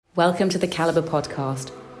Welcome to the Calibre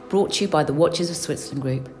podcast, brought to you by the Watches of Switzerland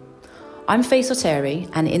Group. I'm Faye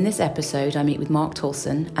Soteri, and in this episode I meet with Mark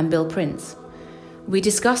Tolson and Bill Prince. We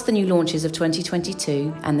discuss the new launches of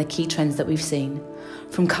 2022 and the key trends that we've seen,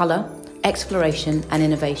 from colour, exploration and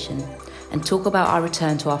innovation, and talk about our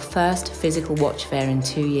return to our first physical watch fair in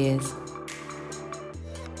 2 years.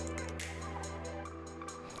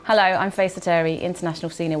 Hello, I'm Faye Soteri, International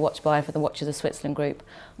Senior Watch Buyer for the Watches of Switzerland Group.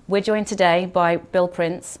 We're joined today by Bill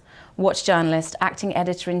Prince, watch journalist, acting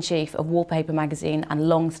editor-in-chief of Wallpaper magazine and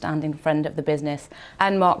long-standing friend of the business,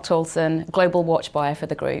 and Mark Tolson, global watch buyer for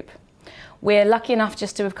the group. We're lucky enough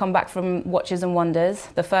just to have come back from Watches and Wonders,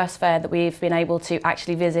 the first fair that we've been able to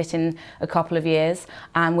actually visit in a couple of years.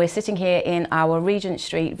 And we're sitting here in our Regent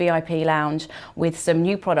Street VIP lounge with some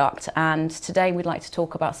new product. And today we'd like to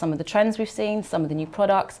talk about some of the trends we've seen, some of the new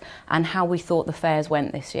products, and how we thought the fairs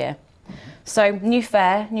went this year. So, new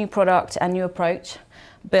fair, new product, and new approach.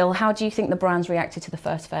 Bill, how do you think the brands reacted to the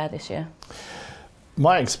first fair this year?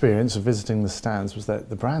 My experience of visiting the stands was that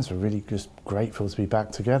the brands were really just grateful to be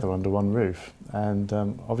back together under one roof. And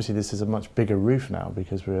obviously this is a much bigger roof now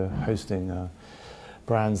because we're hosting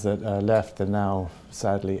brands that left the now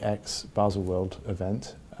sadly ex-Baselworld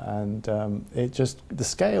event. And the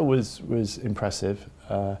scale was impressive.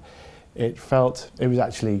 It was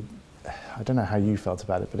actually, I don't know how you felt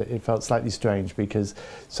about it, but it felt slightly strange because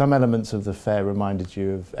some elements of the fair reminded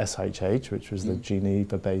you of SIHH, which was the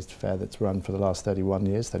Geneva-based fair that's run for the last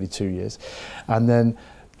 32 years. And then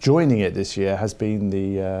joining it this year has been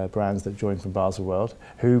the brands that joined from Baselworld,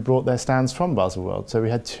 who brought their stands from Baselworld. So we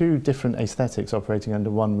had two different aesthetics operating under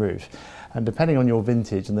one roof. And depending on your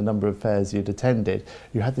vintage and the number of fairs you'd attended,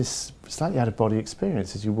 you had this slightly out-of-body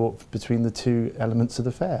experience as you walked between the two elements of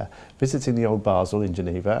the fair, visiting the old Basel in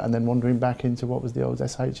Geneva and then wandering back into what was the old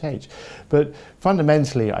SIHH. But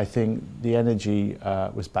fundamentally, I think the energy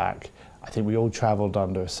was back. I think we all travelled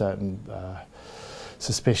under a certain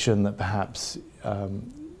suspicion that perhaps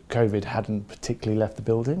COVID hadn't particularly left the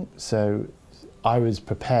building. So I was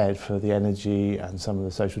prepared for the energy and some of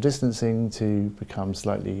the social distancing to become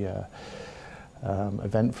slightly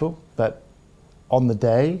eventful. But on the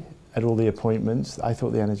day, at all the appointments, I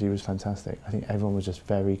thought the energy was fantastic. I think everyone was just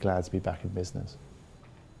very glad to be back in business.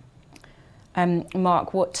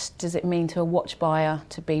 Mark, what does it mean to a watch buyer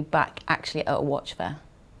to be back actually at a watch fair?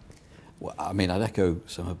 Well, I mean, I'd echo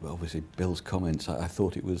some of, obviously, Bill's comments. I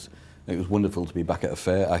thought it was wonderful to be back at a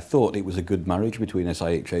fair. I thought it was a good marriage between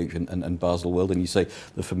SIHH and Baselworld. And you say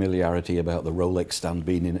the familiarity about the Rolex stand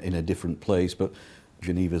being in a different place, but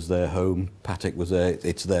Geneva's their home. Patek was there;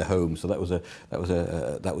 it's their home. So that was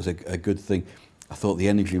a good thing. I thought the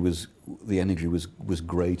energy was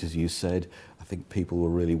great, as you said. I think people were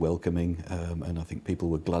really welcoming, and I think people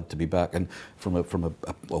were glad to be back. And from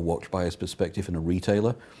a watch buyer's perspective and a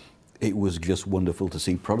retailer, it was just wonderful to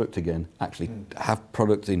see product again. Actually, have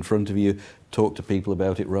product in front of you, talk to people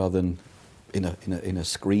about it rather than in a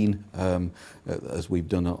screen, as we've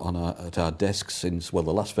done at our desks since, well,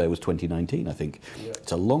 the last fair was 2019, I think. Yeah.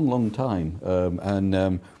 It's a long time,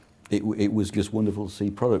 it was just wonderful to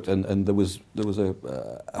see product, and there was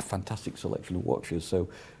a fantastic selection of watches. So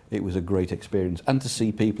it was a great experience, and to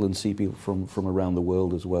see people from around the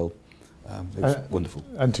world as well. It was wonderful.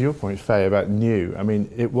 And to your point, Faye, about new, I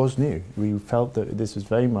mean, it was new. We felt that this was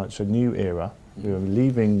very much a new era. We were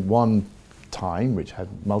leaving one time, which had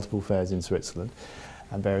multiple fairs in Switzerland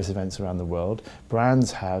and various events around the world.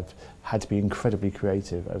 Brands have had to be incredibly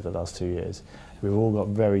creative over the last 2 years. We've all got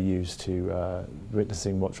very used to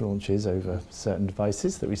witnessing watch launches over certain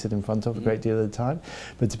devices that we sit in front of a great deal of the time.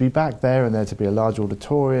 But to be back there and there to be a large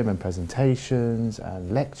auditorium and presentations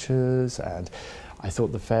and lectures, and I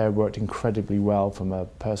thought the fair worked incredibly well from a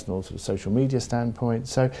personal sort of social media standpoint.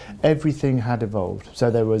 So everything had evolved.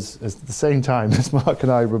 So there was, at the same time as Mark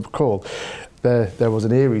and I recall, there was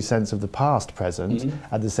an eerie sense of the past present.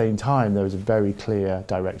 At the same time, there was a very clear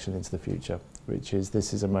direction into the future, which is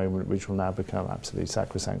this is a moment which will now become absolutely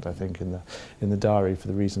sacrosanct, I think, in the diary for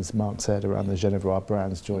the reasons Mark said around the Genevois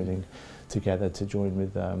brands joining together to join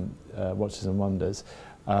with Watches and Wonders.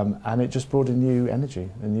 And it just brought a new energy,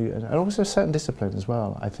 and also a certain discipline as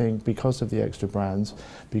well. I think because of the extra brands,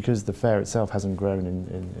 because the fair itself hasn't grown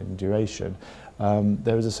in duration,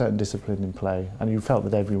 there was a certain discipline in play, and you felt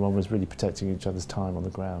that everyone was really protecting each other's time on the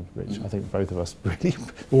ground, which I think both of us really,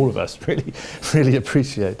 all of us really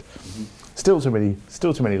appreciate. Still too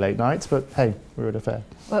many late nights, but hey, we're at a fair.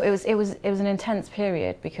 Well, it was an intense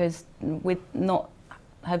period because we'd not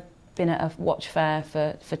have been at a watch fair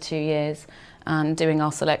for 2 years and doing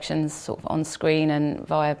our selections sort of on screen and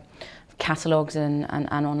via catalogues and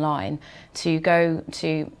online, to go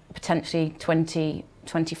to potentially 20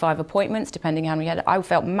 25 appointments, depending how many you had. I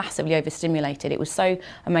felt massively overstimulated. It was so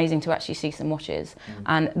amazing to actually see some watches,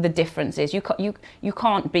 and the difference is you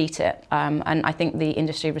can't beat it. And I think the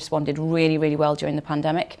industry responded really, really well during the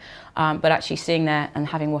pandemic. But actually seeing there and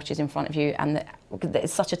having watches in front of you, and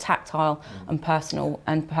it's such a tactile and personal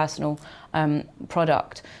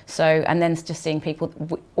product. So, and then just seeing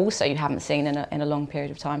people also you haven't seen in a long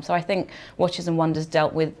period of time. So I think Watches and Wonders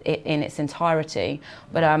dealt with it in its entirety,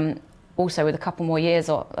 but also with a couple more years,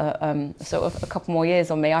 or sort of a couple more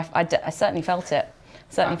years on me, I certainly felt it.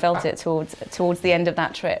 Certainly felt it towards the end of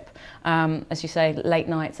that trip. As you say, late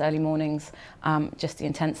nights, early mornings, just the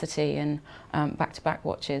intensity and back-to-back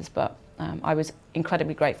watches. But I was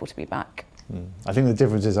incredibly grateful to be back. I think the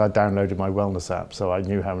difference is I downloaded my wellness app, so I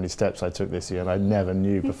knew how many steps I took this year, and I never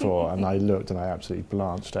knew before. And I looked, and I absolutely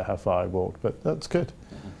blanched at how far I walked. But that's good,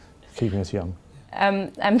 keeping us young.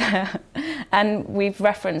 And we've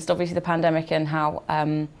referenced obviously the pandemic and how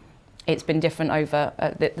it's been different over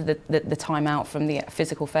the time out from the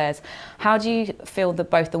physical fairs. How do you feel that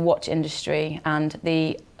both the watch industry and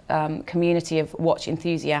the community of watch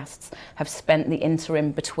enthusiasts have spent the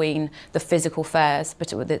interim between the physical fairs, but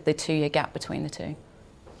the 2-year gap between the two?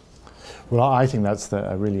 Well, I think that's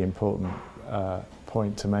a really important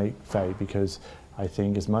point to make, Faye, because I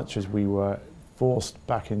think as much as we were forced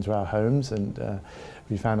back into our homes, and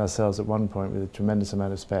we found ourselves at one point with a tremendous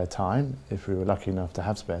amount of spare time, if we were lucky enough to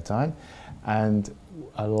have spare time, and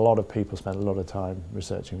a lot of people spent a lot of time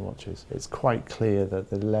researching watches. It's quite clear that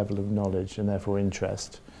the level of knowledge and therefore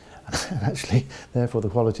interest, and actually therefore the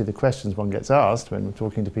quality of the questions one gets asked when we're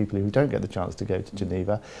talking to people who don't get the chance to go to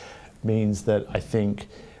Geneva, means that I think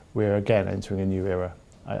we're again entering a new era.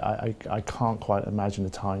 I can't quite imagine a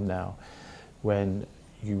time now when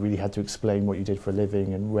you really had to explain what you did for a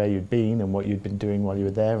living and where you'd been and what you'd been doing while you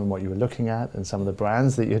were there and what you were looking at and some of the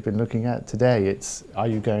brands that you had been looking at. Today it's, are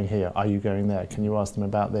you going here? Are you going there? Can you ask them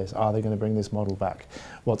about this? Are they going to bring this model back?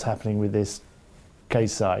 What's happening with this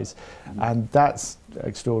case size? And that's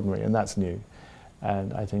extraordinary, and that's new.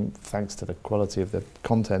 And I think thanks to the quality of the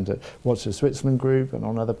content at Watches of Switzerland Group and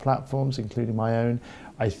on other platforms, including my own,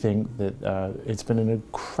 I think that it's been an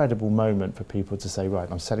incredible moment for people to say, right,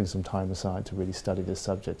 I'm setting some time aside to really study this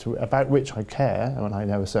subject, about which I care, and I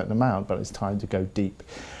know a certain amount, but it's time to go deep.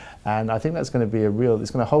 And I think that's going to be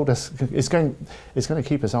it's going to hold us, it's going to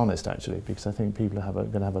keep us honest, actually, because I think people are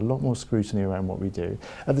going to have a lot more scrutiny around what we do.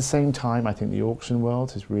 At the same time, I think the auction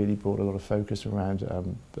world has really brought a lot of focus around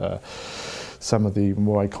some of the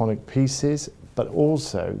more iconic pieces, but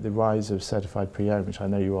also the rise of certified pre-owned, which I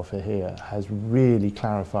know you offer here, has really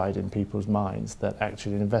clarified in people's minds that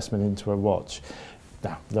actually an investment into a watch,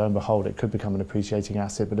 now, lo and behold, it could become an appreciating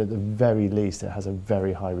asset, but at the very least, it has a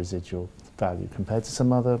very high residual value compared to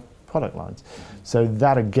some other product lines. So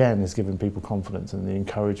that again has given people confidence and the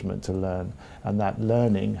encouragement to learn, and that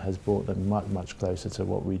learning has brought them much, much closer to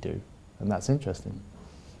what we do, and that's interesting.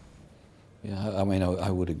 Yeah, I mean, I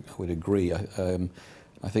would agree.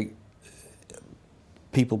 I think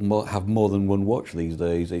people have more than one watch these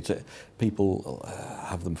days. People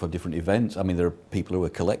have them for different events. I mean, there are people who are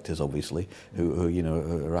collectors, obviously, who you know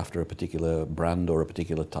are after a particular brand or a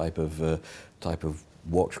particular type of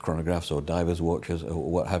watch, chronographs or divers watches or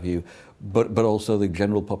what have you. But also the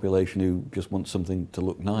general population who just wants something to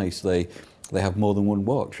look nice. They have more than one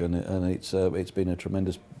watch, and it's been a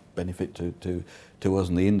tremendous benefit to us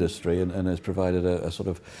in the industry, and has provided a sort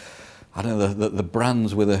of, I don't know, the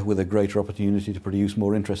brands with a greater opportunity to produce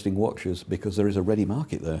more interesting watches, because there is a ready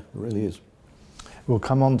market there. It really is. We'll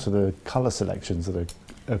come on to the colour selections that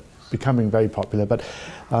are becoming very popular, but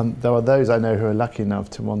there are those I know who are lucky enough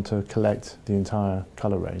to want to collect the entire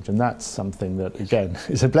colour range, and that's something that, again,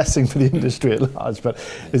 is a blessing for the industry at large, but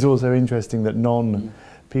it's also interesting that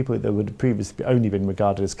people that would have previously only been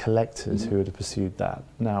regarded as collectors who would have pursued that.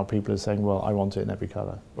 Now people are saying, well, I want it in every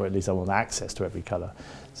colour, or at least I want access to every colour.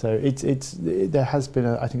 So there has been,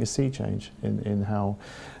 I think, a sea change in how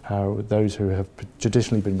those who have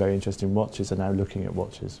traditionally been very interested in watches are now looking at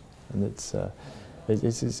watches, and it's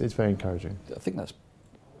very encouraging. I think that's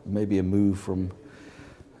maybe a move from,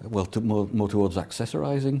 well, to more towards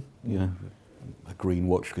accessorising, you know. A green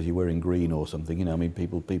watch because you're wearing green or something, you know. I mean,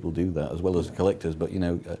 people do that as well as collectors, but you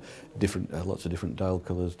know, lots of different dial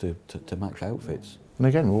colours to match outfits. and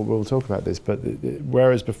again, we'll talk about this, but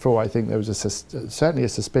whereas before I think there was certainly a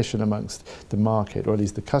suspicion amongst the market, or at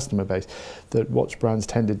least the customer base, that watch brands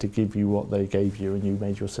tended to give you what they gave you and you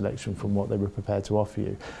made your selection from what they were prepared to offer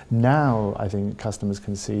you. Now I think customers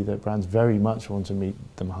can see that brands very much want to meet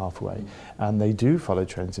them halfway, and they do follow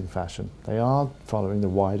trends in fashion. They are following the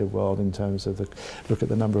wider world in terms of look at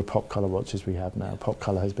the number of pop colour watches we have now. Pop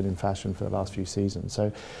colour has been in fashion for the last few seasons.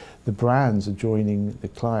 So the brands are joining the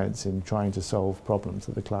clients in trying to solve problems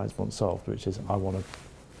that the clients want solved, which is, I want a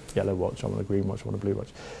yellow watch, I want a green watch, I want a blue watch.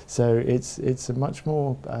 So it's a much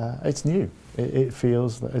more, it's new. It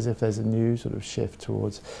feels as if there's a new sort of shift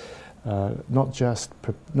towards not just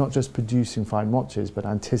producing fine watches, but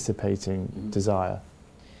anticipating desire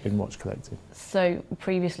in watch collecting. So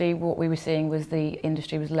previously what we were seeing was the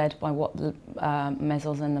industry was led by what the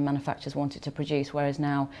Maisons and the manufacturers wanted to produce, whereas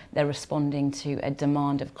now they're responding to a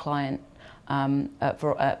demand of client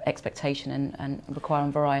for expectation and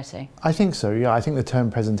requiring variety. I think so, yeah. I think the term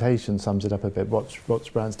presentation sums it up a bit.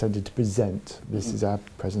 Watch brands tended to present, this is our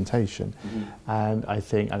presentation. And I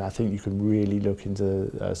think you can really look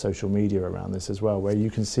into social media around this as well, where you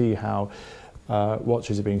can see how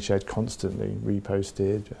watches are being shared constantly,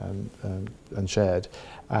 reposted and shared,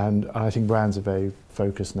 and I think brands are very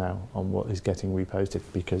focused now on what is getting reposted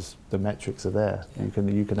because the metrics are there. Yeah.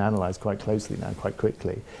 You can analyse quite closely now, quite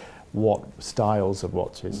quickly, what styles of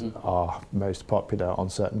watches are most popular on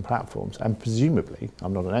certain platforms, and presumably,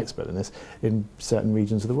 I'm not an expert in this, in certain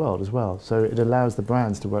regions of the world as well. So it allows the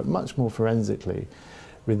brands to work much more forensically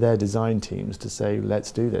with their design teams to say,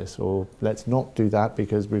 let's do this, or let's not do that,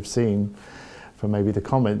 because we've seen from maybe the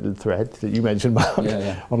comment thread that you mentioned, Mark,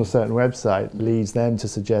 on a certain website, leads them to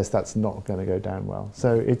suggest that's not going to go down well.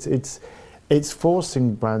 So it's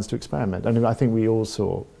forcing brands to experiment. And I think we all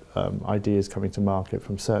saw ideas coming to market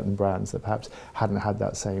from certain brands that perhaps hadn't had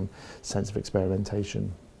that same sense of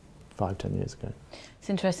experimentation 5-10 years ago. It's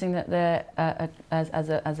interesting that they're,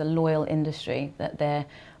 as a loyal industry, that they're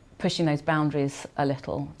pushing those boundaries a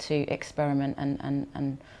little to experiment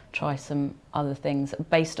and try some other things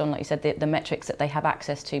based on, like you said, the metrics that they have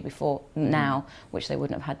access to before now, which they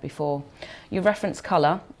wouldn't have had before. You referenced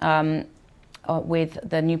colour with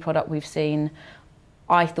the new product we've seen.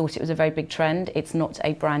 I thought it was a very big trend. It's not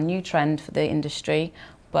a brand new trend for the industry,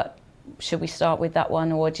 but should we start with that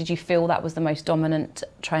one, or did you feel that was the most dominant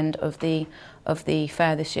trend of the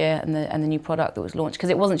fair this year and the new product that was launched? Because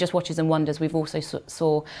it wasn't just Watches and Wonders. We've also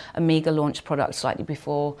saw Omega launch products slightly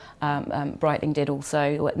before. Breitling did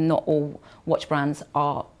also. Not all watch brands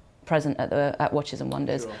are present at Watches and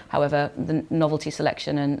Wonders. Sure. However, the novelty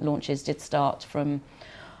selection and launches did start from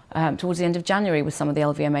towards the end of January with some of the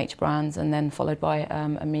LVMH brands, and then followed by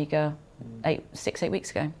Omega 6-8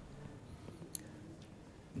 weeks ago.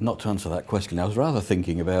 Not to answer that question, I was rather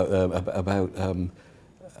thinking about the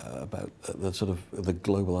sort of the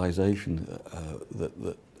globalization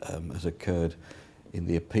that has occurred in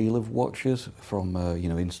the appeal of watches from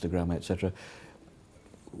Instagram, etc.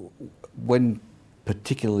 When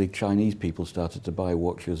particularly Chinese people started to buy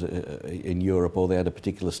watches in Europe, or they had a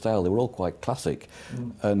particular style, they were all quite classic.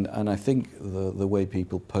 And I think the way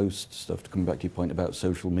people post stuff, to come back to your point about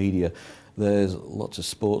social media, there's lots of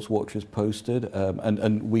sports watches posted,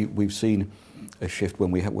 and we've seen a shift when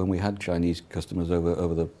we had Chinese customers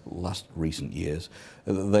over the last recent years.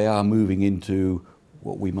 They are moving into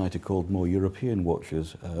what we might have called more European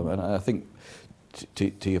watches, and I think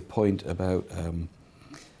to your point about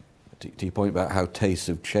how tastes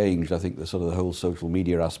have changed, I think the sort of the whole social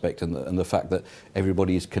media aspect and the fact that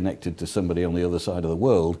everybody is connected to somebody on the other side of the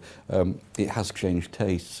world, it has changed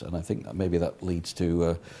tastes, and I think that maybe that leads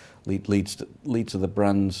to the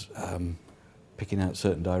brands picking out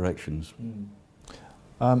certain directions.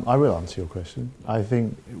 I will answer your question. I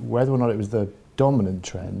think whether or not it was the dominant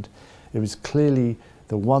trend, it was clearly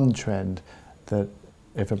the one trend that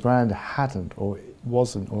if a brand hadn't or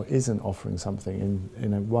wasn't or isn't offering something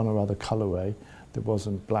in a one or other colourway that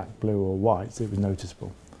wasn't black, blue or white, it was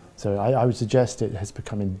noticeable. So I would suggest it has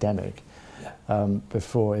become endemic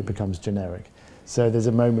before it becomes generic. So there's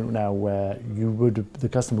a moment now where the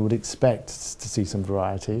customer would expect to see some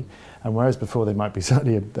variety, and whereas before they might be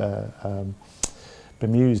slightly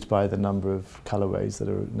bemused by the number of colourways that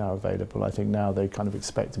are now available, I think now they kind of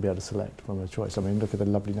expect to be able to select from a choice. I mean, look at the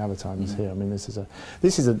lovely Navitimes here. I mean,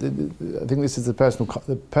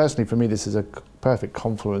 personally for me, this is a perfect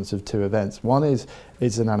confluence of two events. One is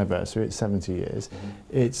it's an anniversary, it's 70 years.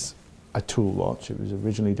 It's a tool watch. It was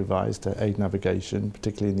originally devised to aid navigation,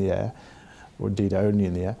 particularly in the air, or indeed only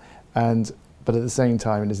in the air. And but at the same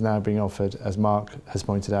time, it is now being offered, as Mark has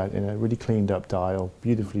pointed out, in a really cleaned up dial,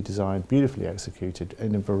 beautifully designed, beautifully executed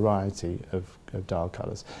in a variety of dial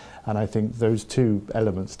colours. And I think those two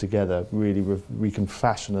elements together really we can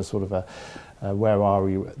fashion a sort of a where are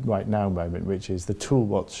we right now moment, which is the tool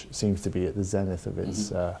watch seems to be at the zenith of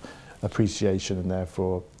its appreciation, and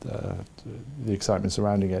therefore the excitement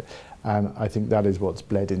surrounding it. And I think that is what's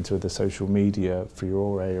bled into the social media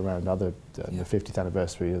furore around the 50th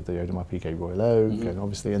anniversary of the Audemars Piguet Royal Oak, and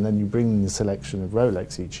obviously, and then you bring in the selection of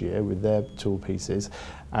Rolex each year with their tool pieces,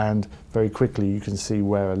 and very quickly you can see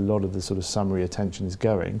where a lot of the sort of summary attention is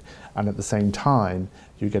going, and at the same time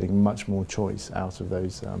you're getting much more choice out of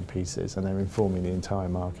those pieces, and they're informing the entire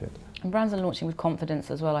market. And brands are launching with confidence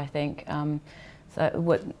as well, I think.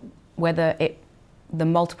 Whether the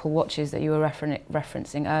multiple watches that you were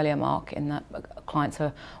referencing earlier, Mark, in that clients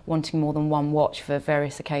are wanting more than one watch for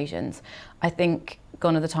various occasions. I think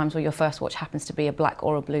gone are the times where your first watch happens to be a black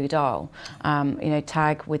or a blue dial.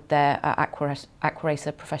 TAG with their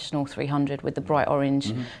Aquaracer Professional 300 with the bright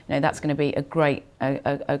orange. That's going to be a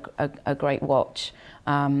great watch.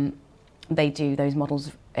 They do those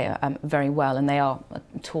models very well, and they are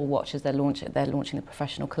tall watches. They're launching the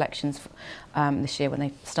professional collections this year when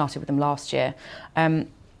they started with them last year.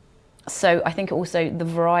 So I think also the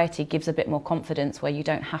variety gives a bit more confidence, where you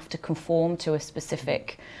don't have to conform to a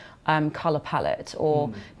specific colour palette,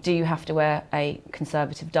 or do you have to wear a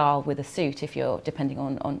conservative dial with a suit if you're depending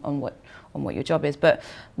on what your job is. But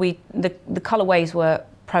the colourways were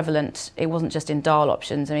prevalent. It wasn't just in dial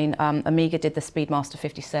options. I mean, Omega did the Speedmaster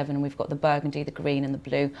 57, and we've got the burgundy, the green, and the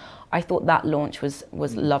blue. I thought that launch was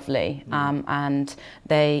lovely, and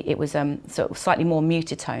it was sort of slightly more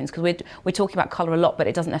muted tones, because we're talking about colour a lot, but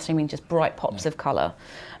it doesn't necessarily mean just bright pops of colour.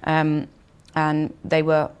 And they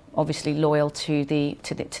were obviously loyal to the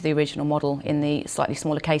original model in the slightly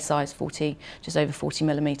smaller case size, just over 40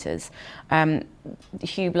 millimeters.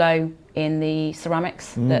 Hublot in the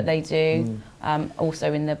ceramics that they do,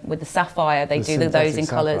 also with the sapphire they do those in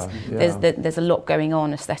colours. Yeah. There's a lot going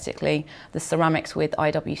on aesthetically. The ceramics with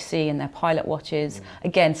IWC and their pilot watches,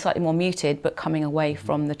 again slightly more muted, but coming away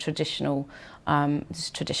from the traditional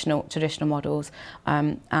models.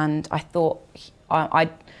 And I thought I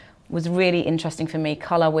was really interesting for me.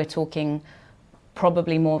 Colour, we're talking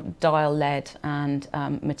probably more dial lead and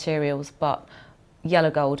materials, but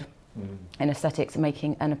yellow gold in aesthetics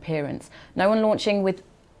making an appearance. No one launching with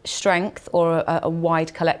strength or a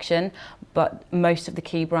wide collection, but most of the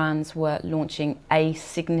key brands were launching a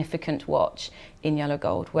significant watch in yellow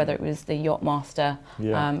gold, whether it was the Yachtmaster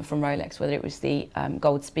from Rolex, whether it was the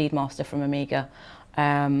gold Speedmaster from Omega,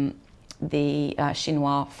 the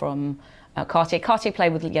Chinois from Cartier. Cartier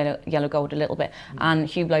played with yellow gold a little bit, and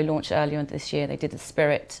Hublot launched earlier this year. They did the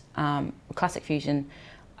Spirit Classic Fusion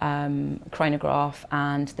chronograph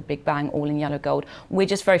and the Big Bang, all in yellow gold. We're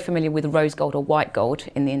just very familiar with rose gold or white gold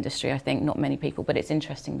in the industry, I think, not many people, but it's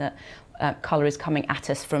interesting that colour is coming at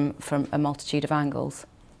us from a multitude of angles.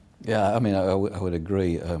 Yeah, I mean, I would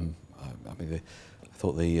agree. I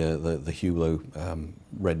thought the Hublot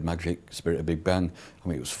Red Magic Spirit of Big Bang, I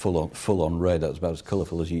mean, it was full on red. That was about as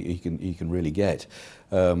colourful as you can really get.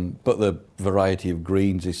 But the variety of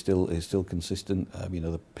greens is still consistent.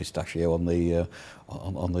 The pistachio on the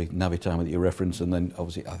Navitimer that you referenced, and then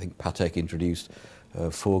obviously I think Patek introduced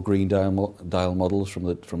 4 green dial models from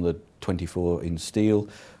the 24 in steel.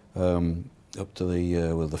 Up to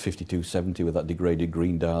the 5270 with that degraded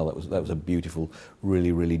green dial. That was a beautiful,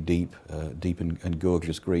 really deep and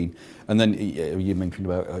gorgeous green. And then you mentioned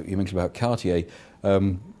about Cartier,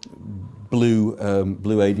 blue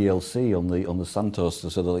ADLC on the Santos,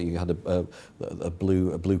 so that you had a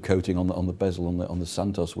blue coating on the bezel on the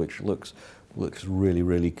Santos, which looks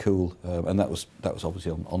really cool. And that was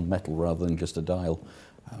obviously on metal rather than just a dial.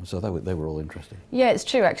 So they were all interesting. Yeah, it's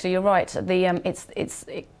true. Actually, you're right.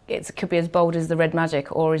 It could be as bold as the Red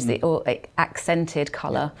Magic, or accented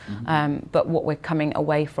colour. But what we're coming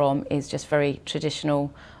away from is just very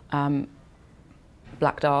traditional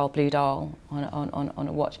black dial, blue dial on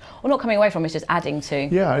a watch. Or not coming away from, it's just adding to.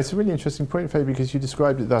 Yeah, it's a really interesting point, Faye, because you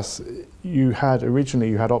described it thus. Originally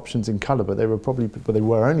you had options in colour, but they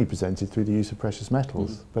were only presented through the use of precious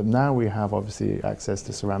metals. But now we have obviously access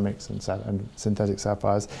to ceramics and synthetic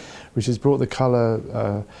sapphires, which has brought the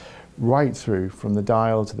colour right through from the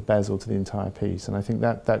dial to the bezel to the entire piece. And I think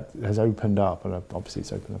that has opened up, and obviously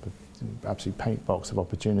it's opened up an absolute paint box of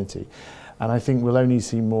opportunity. And I think we'll only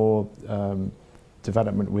see more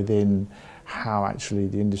development within how actually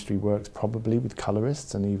the industry works, probably with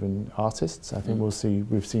colorists and even artists. I think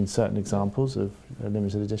we've seen certain examples of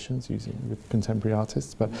limited editions using with contemporary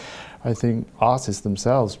artists, but I think artists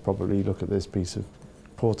themselves probably look at this piece of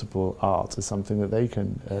portable art as something that they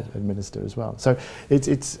can administer as well. So I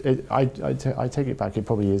take it back, it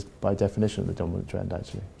probably is by definition the dominant trend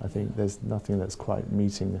actually. I think there's nothing that's quite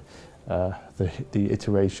meeting the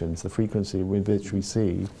iterations, the frequency with which we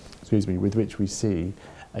see,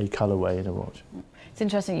 a colourway in a watch. It's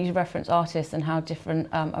interesting you reference artists and how different,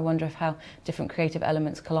 I wonder if how different creative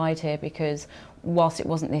elements collide here, because whilst it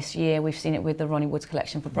wasn't this year, we've seen it with the Ronnie Woods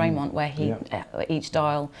collection for Braemont, where each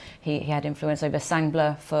dial he had influence over.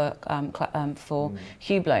 Sangbleu for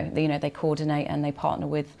Hublot. You know, they coordinate and they partner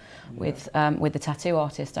with the tattoo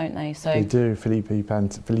artist, don't they? So they do. Felipe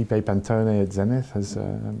Pantone at Zenith has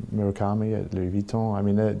Murakami at Louis Vuitton. I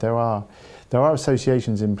mean, there are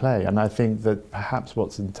associations in play, and I think that perhaps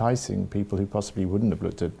what's enticing people who possibly wouldn't have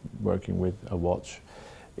looked at working with a watch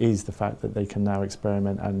is the fact that they can now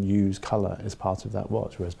experiment and use colour as part of that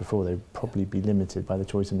watch, whereas before they'd probably be limited by the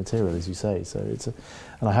choice of material, as you say. So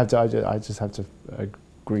I just have to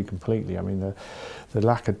agree completely. I mean, the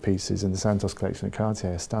lacquered pieces in the Santos collection at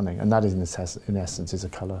Cartier are stunning, and that is in essence is a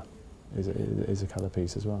colour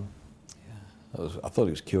piece as well. Yeah, I thought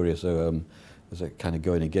it was curious. As a kind of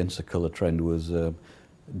going against the colour trend was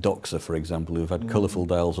Doxa, for example, who've had colourful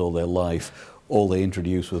dials all their life. All they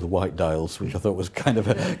introduced was white dials, which I thought was the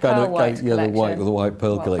white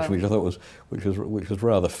pearl collection, which I thought was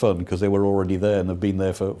rather fun because they were already there and have been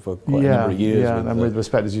there for quite a number of years. Yeah, and with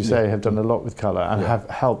respect, as you say, have done a lot with colour and have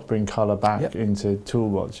helped bring colour back into tool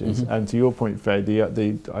watches. And to your point, Faye,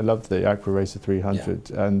 I loved the Aqua Racer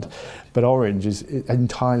 300, but orange is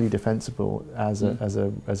entirely defensible as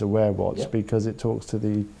a wear watch because it talks to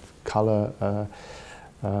the colour.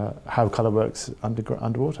 How colour works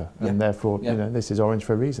underwater, and therefore you know this is orange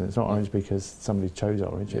for a reason. It's not orange because somebody chose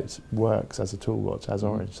orange. It works as a tool watch as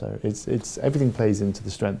orange. So it's everything plays into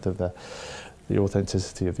the strength of the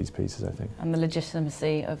authenticity of these pieces, I think, and the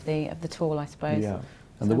legitimacy of the tool, I suppose. Yeah,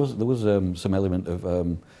 and there was some element of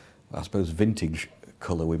I suppose vintage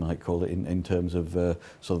colour, we might call it, in terms of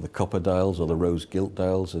sort of the copper dials or the rose gilt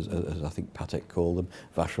dials, as I think Patek called them.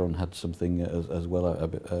 Vacheron had something as well,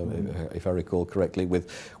 if I recall correctly, with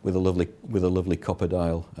a lovely copper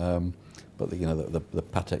dial. But the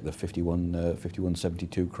Patek, the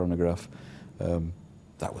 5172 chronograph,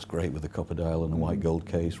 that was great with the copper dial and a white gold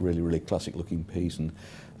case. Really classic looking piece, and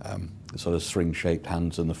the sort of string shaped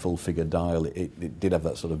hands and the full figure dial. It did have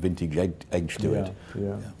that sort of vintage edge to it.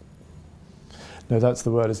 Yeah. No, that's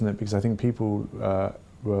the word, isn't it? Because I think people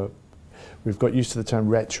we've got used to the term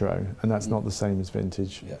retro, and that's not the same as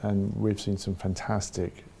vintage. Yeah. And we've seen some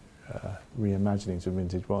fantastic reimaginings of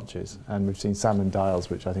vintage watches, and we've seen salmon dials,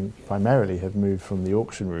 which I think primarily have moved from the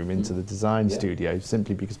auction room into the design studio,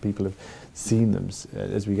 simply because people have seen them.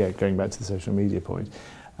 As we get going back to the social media point,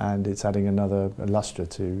 and it's adding another lustre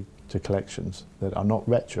to collections that are not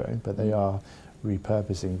retro, but they are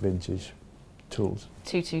repurposing vintage tools.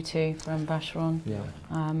 222 from Vacheron. Yeah.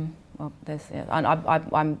 Well,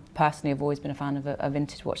 I'm personally have always been a fan of a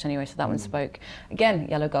vintage watch anyway, so that one spoke. Again,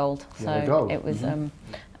 yellow gold. So it was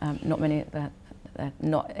not many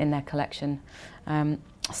not in their collection.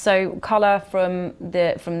 So colour from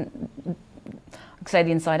I could say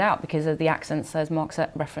the inside out because of the accents, as Mark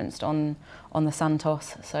referenced on the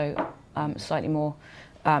Santos. So slightly more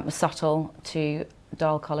subtle to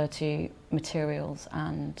dial colour to materials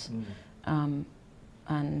and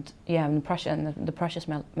the precious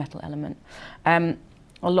metal element. A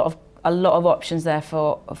lot of options there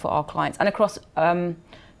for our clients, and across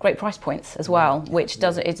great price points as well, which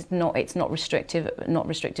it's not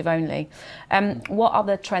restrictive only. What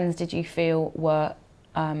other trends did you feel were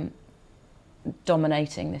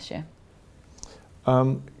dominating this year?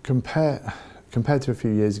 Compared to a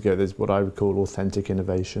few years ago, there's what I would call authentic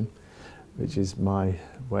innovation, which is my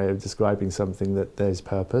way of describing something that there's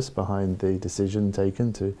purpose behind the decision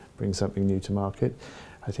taken to bring something new to market.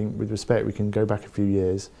 I think with respect, we can go back a few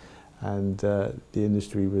years, and the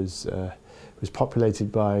industry was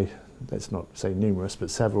populated by, let's not say numerous, but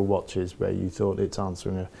several watches where you thought it's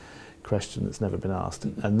answering a question that's never been asked.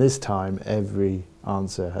 And this time, every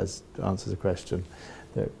answer answers a question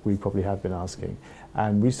that we probably have been asking.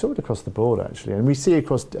 And we saw it across the board, actually, and we see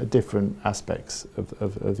across different aspects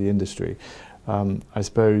of the industry. I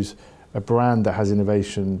suppose a brand that has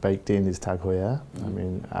innovation baked in is Tag Heuer. I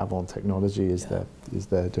mean, Avant technology is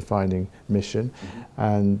their defining mission.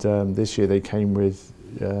 And this year they came with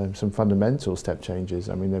some fundamental step changes.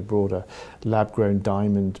 I mean, they brought a lab-grown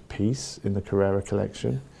diamond piece in the Carrera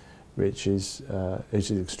collection, which is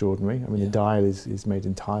extraordinary. I mean, the dial is made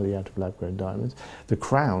entirely out of lab-grown diamonds. The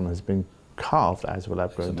crown has been carved out of a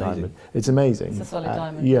lab-grown diamond. It's amazing. It's a solid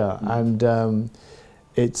diamond. Yeah, and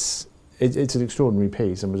it's an extraordinary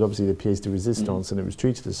piece, and was obviously the pièce de résistance, and it was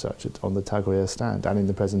treated as such on the Tag Heuer stand and in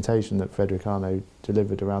the presentation that Frederic Arnault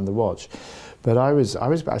delivered around the watch. But I was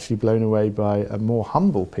actually blown away by a more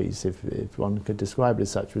humble piece, if one could describe it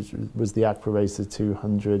as such, which was the Aqua Racer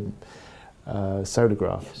 200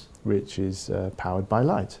 Solargraph, which is powered by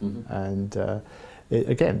light. And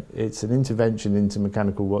again, it's an intervention into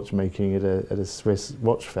mechanical watchmaking at a Swiss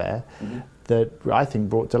watch fair that I think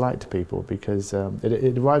brought delight to people, because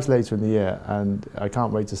it arrives later in the year, and I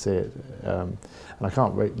can't wait to see it, and I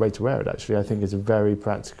can't wait to wear it actually. I think it's a very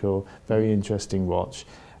practical, very interesting watch,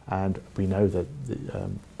 and we know that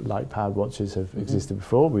light-powered watches have existed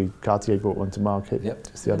before. Cartier brought one to market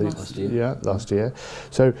just the other last year.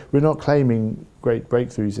 So we're not claiming great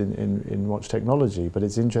breakthroughs in watch technology, but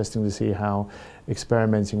it's interesting to see how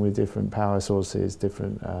experimenting with different power sources,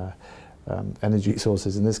 different energy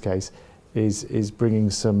sources in this case, is bringing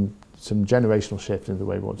some generational shift in the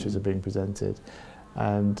way watches are being presented.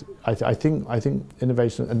 And I think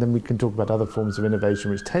innovation, and then we can talk about other forms of innovation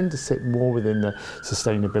which tend to sit more within the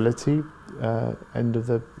sustainability end of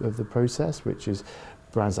the process, which is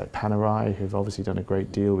brands like Panerai, who've obviously done a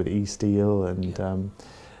great deal with e-steel and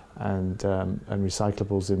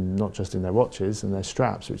recyclables in not just in their watches and their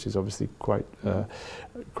straps, which is obviously quite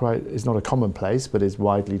is not a commonplace, but is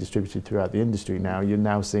widely distributed throughout the industry now. You're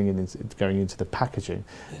now seeing it going into the packaging,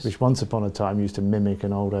 which once upon a time used to mimic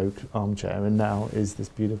an old oak armchair, and now is this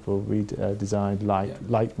beautiful redesigned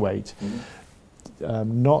lightweight.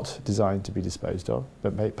 Not designed to be disposed of,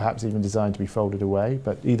 but perhaps even designed to be folded away.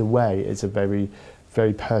 But either way, it's a very,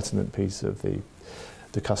 very pertinent piece of the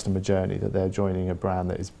customer journey, that they're joining a brand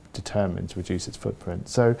that is determined to reduce its footprint.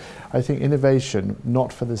 So I think innovation,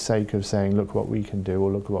 not for the sake of saying, look what we can do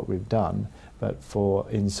or look what we've done, but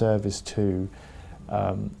in service to,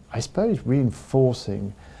 I suppose,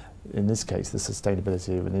 reinforcing, in this case, the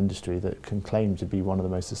sustainability of an industry that can claim to be one of the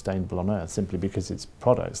most sustainable on earth, simply because its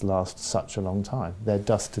products last such a long time. Their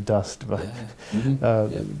dust-to-dust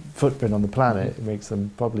footprint on the planet makes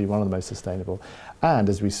them probably one of the most sustainable. And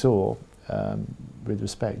as we saw, with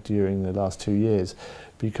respect during the last 2 years,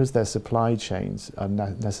 because their supply chains are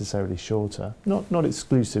necessarily shorter, not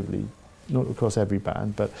exclusively, not across every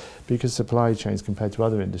band, but because supply chains compared to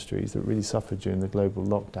other industries that really suffered during the global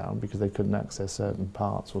lockdown because they couldn't access certain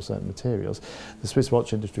parts or certain materials, the Swiss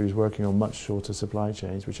watch industry is working on much shorter supply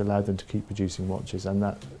chains, which allowed them to keep producing watches, and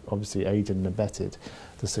that obviously aided and abetted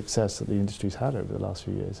the success that the industry's had over the last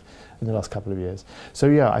few years, in the last couple of years. So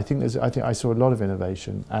yeah, I think I saw a lot of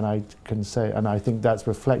innovation, and I can say, and I think that's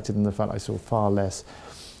reflected in the fact I saw far less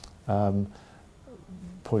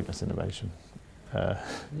pointless innovation.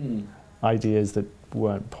 Ideas that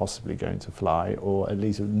weren't possibly going to fly, or at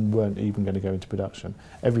least weren't even going to go into production.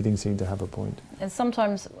 Everything seemed to have a point. And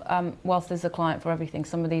sometimes, whilst there's a client for everything,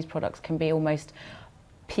 some of these products can be almost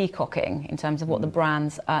peacocking in terms of what the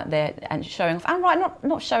brands they're and showing off, and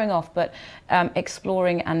not showing off, but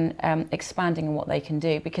exploring and expanding on what they can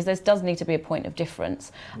do, because there does need to be a point of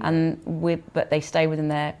difference, but they stay within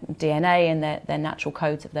their DNA and their natural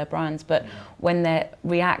codes of their brands. But when they're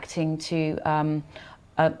reacting to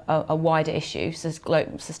a wider issue, so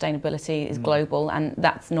sustainability is global, and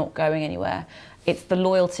that's not going anywhere. It's the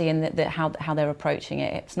loyalty and how they're approaching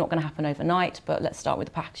it. It's not going to happen overnight, but let's start with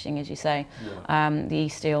the packaging, as you say. The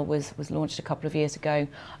e-steel was launched a couple of years ago.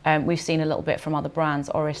 We've seen a little bit from other brands,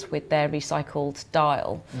 Oris with their recycled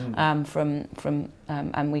dial, and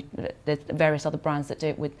there's various other brands that do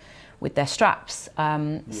it with their straps.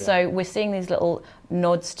 So we're seeing these little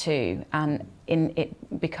nods to, and in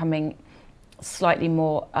it becoming slightly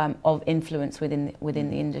more of influence within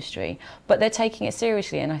the industry, but they're taking it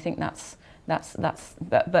seriously, and I think that's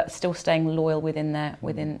but still staying loyal within their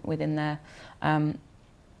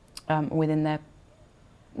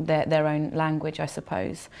own language, I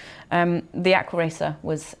suppose. The Aqua Racer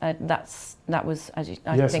was that was, as you,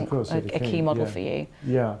 I think, course, a key model for you.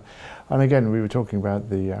 Yeah, and again, we were talking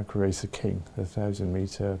about the Aqua Racer King, the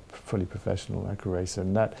 1,000-meter fully professional Aqua Racer,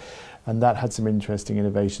 and that had some interesting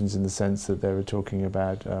innovations in the sense that they were talking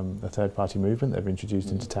about a third-party movement they've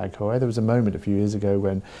introduced into Tag Heuer. There was a moment a few years ago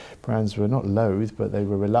when brands were not loath, but they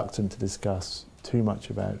were reluctant to discuss too much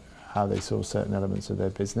about how they saw certain elements of their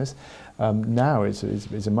business. Now it's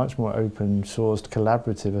a much more open-sourced,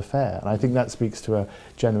 collaborative affair, and I think that speaks to a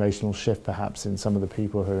generational shift perhaps in some of the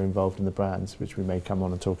people who are involved in the brands, which we may come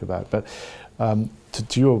on and talk about. But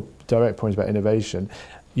to your direct point about innovation,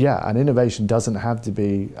 yeah, and innovation doesn't have to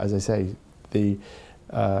be, as I say, the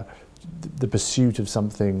the pursuit of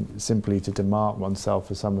something simply to demark oneself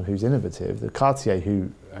as someone who's innovative. The Cartier,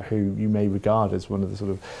 who you may regard as one of the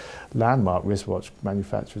sort of landmark wristwatch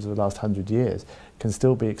manufacturers of the last 100 years, can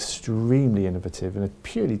still be extremely innovative in a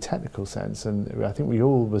purely technical sense. And I think we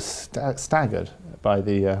all were staggered by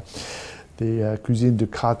the Cuisine de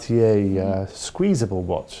Cartier squeezable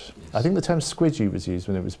watch. I think the term squidgy was used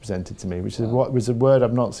when it was presented to me, which is what was a word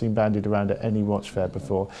I've not seen bandied around at any watch fair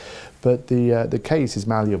before. But the case is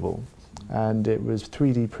malleable, and it was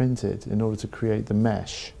 3D printed in order to create the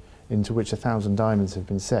mesh into which 1,000 diamonds have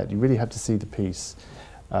been set. You really have to see the piece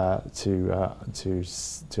to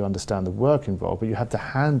understand the work involved, but you have to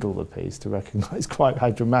handle the piece to recognise quite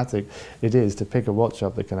how dramatic it is to pick a watch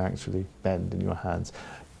up that can actually bend in your hands.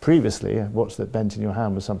 Previously, a watch that bent in your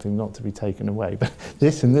hand was something not to be taken away, but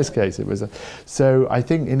in this case, it was. So I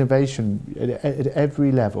think innovation at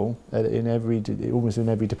every level, almost in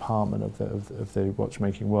every department of the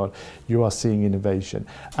watchmaking world, you are seeing innovation.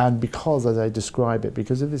 And because, as I describe it,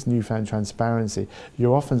 because of this newfound transparency,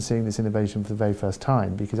 you're often seeing this innovation for the very first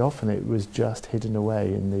time, because often it was just hidden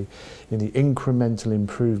away in the incremental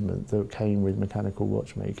improvement that came with mechanical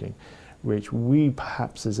watchmaking, which we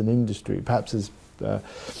perhaps as an industry, perhaps as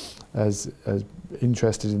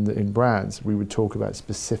interested in brands, we would talk about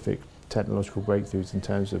specific technological breakthroughs in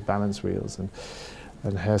terms of balance wheels and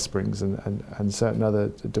hairsprings and certain other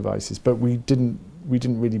devices. But we didn't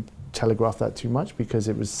really telegraph that too much, because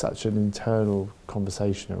it was such an internal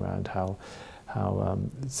conversation around how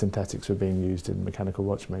synthetics were being used in mechanical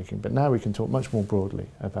watchmaking. But now we can talk much more broadly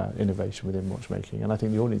about innovation within watchmaking, and I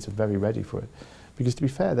think the audience are very ready for it. Because to be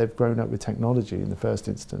fair, they've grown up with technology in the first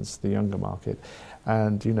instance, the younger market,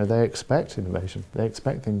 and they expect innovation. They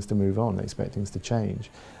expect things to move on. They expect things to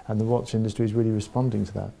change, and the watch industry is really responding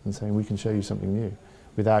to that and saying we can show you something new,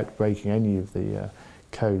 without breaking any of the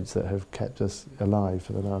codes that have kept us alive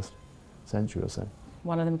for the last century or so.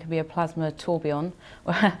 One of them could be a plasma tourbillon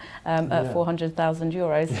at 400,000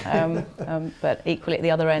 euros, but equally at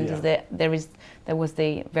the other end is that there was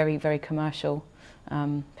the very, very commercial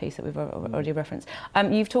piece that we've already referenced.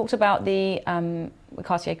 You've talked about the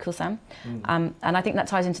Cartier Coulson, and I think that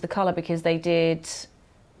ties into the colour, because they did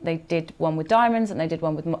one with diamonds and they did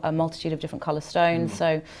one with a multitude of different colour stones,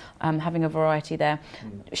 so having a variety there.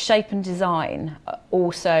 Shape and design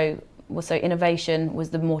also innovation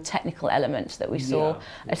was the more technical element that we saw.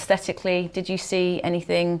 Aesthetically, did you see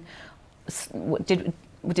anything, did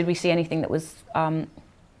we see anything that was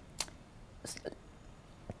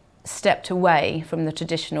stepped away from the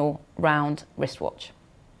traditional round wristwatch?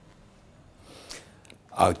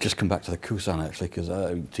 I'll just come back to the Coulson actually, because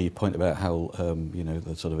to your point about how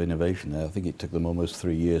the sort of innovation there, I think it took them almost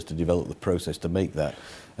 3 years to develop the process to make that,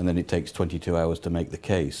 and then it takes 22 hours to make the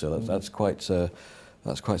case. So that's quite some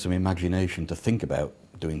imagination to think about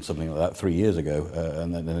doing something like that 3 years ago,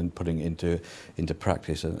 and then putting it into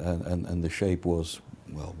practice, and the shape was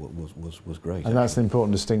great. And that's an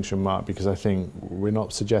important distinction, Mark, because I think we're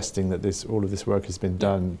not suggesting that all of this work has been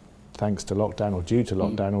done thanks to lockdown or due to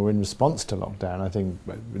lockdown or in response to lockdown. I think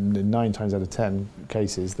in 9 times out of 10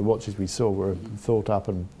 cases, the watches we saw were thought up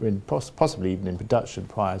and possibly even in production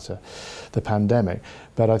prior to the pandemic.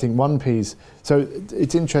 But I think one piece, so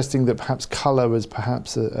it's interesting that perhaps colour was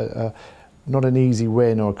perhaps not an easy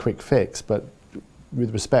win or a quick fix, but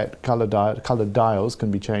with respect, coloured dials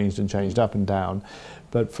can be changed and changed up and down.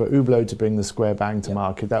 But for Hublot to bring the square bang to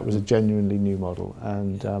market, that was a genuinely new model.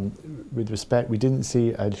 And with respect, we didn't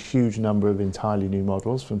see a huge number of entirely new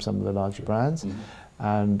models from some of the larger brands.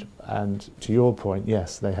 And to your point,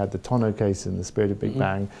 yes, they had the tonneau case in the spirit of Big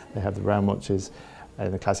Bang. They have the round watches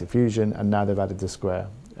and the Classic Fusion, and now they've added the square.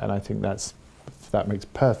 And I think that makes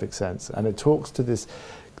perfect sense. And it talks to the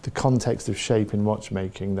context of shape in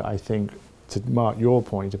watchmaking that I think, to mark your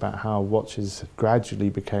point about how watches gradually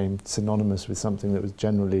became synonymous with something that was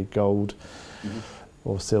generally gold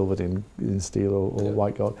or silvered in steel or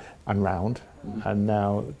white gold and round. And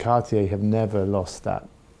now Cartier have never lost that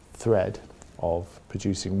thread of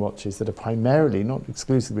producing watches that are primarily, not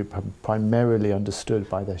exclusively, primarily understood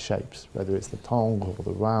by their shapes, whether it's the tongue or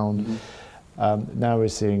the round. Now we're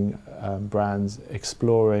seeing brands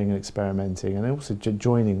exploring and experimenting and also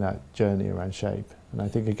joining that journey around shape. And I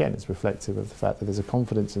think, again, it's reflective of the fact that there's a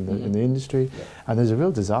confidence in the industry, and there's a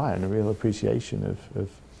real desire and a real appreciation of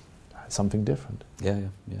something different. Yeah.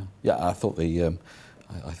 I thought the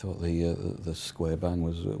square bang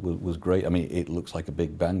was great. I mean, it looks like a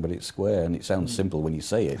big bang, but it's square, and it sounds simple when you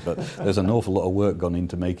say it. But there's an awful lot of work gone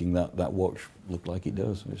into making that watch look like it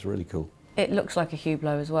does. It's really cool. It looks like a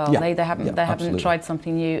Hublot as well. They haven't tried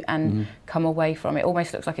something new and come away from it.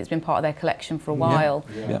 Almost looks like it's been part of their collection for a while.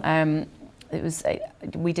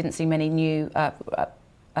 we didn't see many new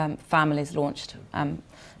families launched. In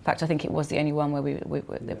fact, I think it was the only one where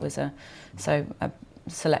it was a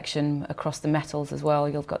selection across the metals as well.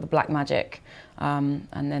 You've got the Black Magic, and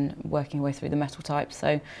then working your way through the metal types.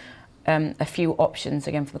 So a few options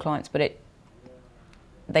again for the clients, but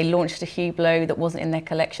they launched a Hublot that wasn't in their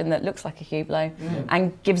collection that looks like a Hublot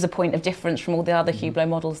and gives a point of difference from all the other Hublot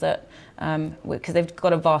models that, because they've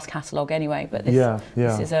got a vast catalogue anyway, but this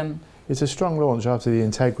is... It's a strong launch after the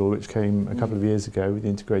Integral, which came a couple of years ago with the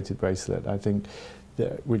integrated bracelet, I think,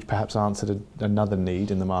 which perhaps answered another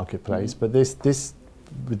need in the marketplace. But this,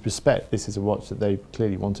 with respect, this is a watch that they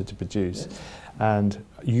clearly wanted to produce. Yes. And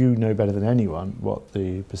you know better than anyone what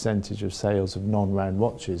the percentage of sales of non-round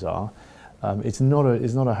watches are. It's not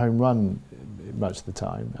a home run much of the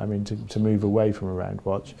time. I mean, to move away from a round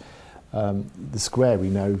watch. The square we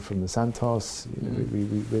know from the Santos,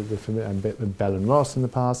 we're familiar, and Bell and Ross in the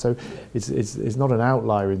past, so it's not an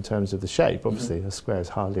outlier in terms of the shape. Obviously, a square is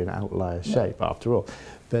hardly an outlier shape after all,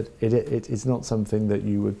 but it's not something that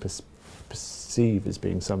you would perceive as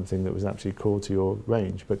being something that was actually core to your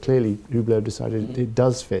range. But clearly, Hublot decided it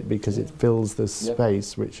does fit because it fills the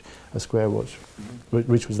space which a square watch,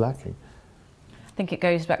 which was lacking. I think it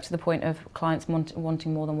goes back to the point of clients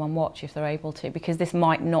wanting more than one watch if they're able to, because this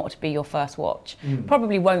might not be your first watch.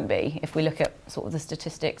 Probably won't be if we look at sort of the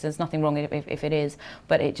statistics. There's nothing wrong if it is,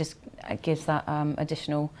 but it just gives that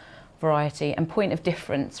additional variety and point of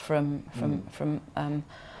difference from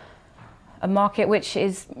a market which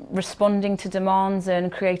is responding to demands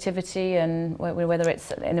and creativity, and whether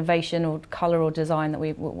it's innovation or colour or design that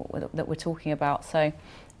we're talking about. So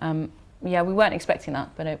we weren't expecting that,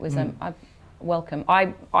 but it was welcome.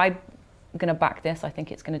 I'm going to back this. I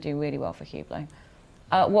think it's going to do really well for Hublot.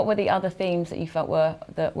 What were the other themes that you felt were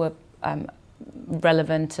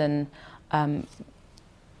relevant and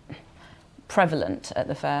prevalent at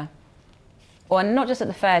the fair? Or not just at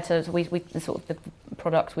the fair, the sort of the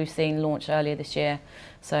product we've seen launch earlier this year.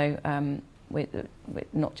 So we're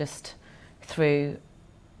not just through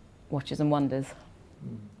Watches and Wonders.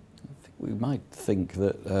 I think we might think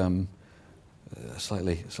that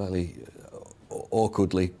slightly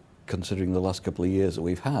awkwardly, considering the last couple of years that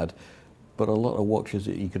we've had, but a lot of watches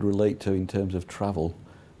that you could relate to in terms of travel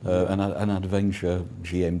and adventure,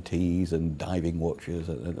 GMTs and diving watches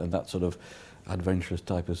and that sort of adventurous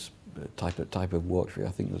type of watch. I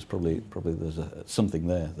think there's probably something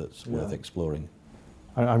there that's worth exploring.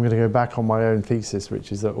 I'm going to go back on my own thesis,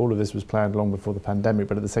 which is that all of this was planned long before the pandemic,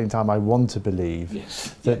 but at the same time I want to believe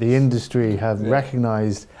that the industry have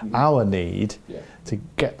recognised our need to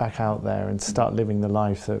get back out there and start living the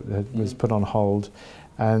life that was put on hold.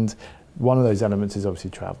 And one of those elements is obviously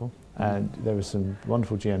travel, and there were some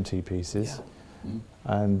wonderful GMT pieces,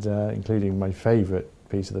 and including my favourite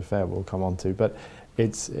piece of the fair we'll come on to. But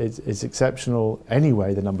it's exceptional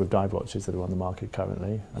anyway, the number of dive watches that are on the market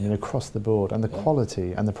currently. I mean, across the board, and the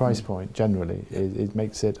quality and the price point generally, it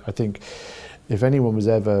makes it, I think, if anyone was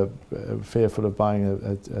ever fearful of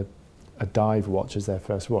buying a dive watch as their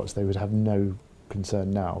first watch, they would have no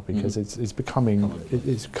concern now, because it's becoming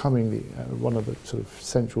one of the sort of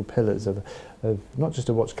central pillars of not just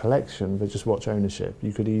a watch collection, but just watch ownership.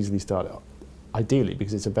 You could easily start, ideally,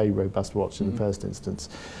 because it's a very robust watch in the first instance.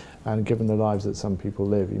 And given the lives that some people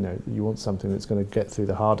live, you want something that's going to get through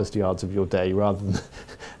the hardest yards of your day, rather than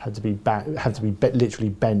have to be literally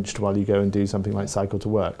benched while you go and do something like cycle to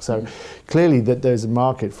work. So clearly that there's a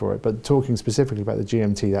market for it. But talking specifically about the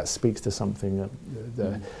GMT, that speaks to something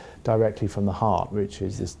directly from the heart, which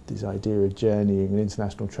is this idea of journeying and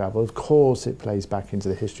international travel. Of course, it plays back into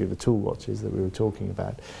the history of the tool watches that we were talking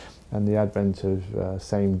about, and the advent of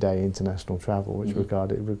same-day international travel, which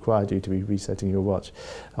required you to be resetting your watch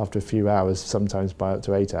after a few hours, sometimes by up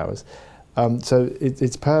to 8 hours. So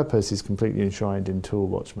its purpose is completely enshrined in tool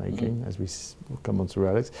watchmaking, as we will come on to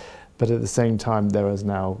Rolex. But at the same time, there is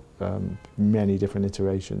now many different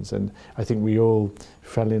iterations, and I think we all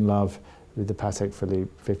fell in love with the Patek Philippe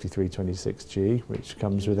 5326G, which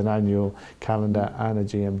comes with an annual calendar and a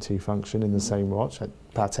GMT function in the same watch, at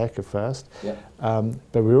Patek at first. But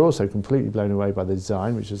we were also completely blown away by the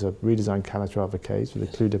design, which is a redesigned Calatrava case with a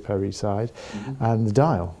Clou de Paris side, and the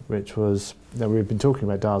dial, which was, we've been talking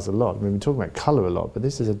about dials a lot, we've been talking about colour a lot, but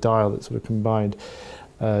this is a dial that sort of combined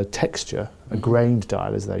texture, a grained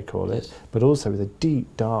dial as they call it, but also with a deep,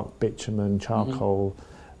 dark bitumen charcoal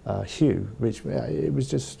hue, which it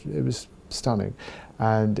was stunning,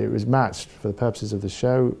 and it was matched for the purposes of the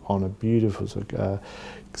show on a beautiful sort of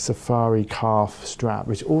safari calf strap,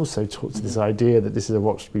 which also talks to this idea that this is a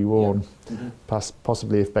watch to be worn,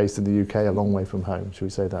 possibly if based in the UK, a long way from home, should we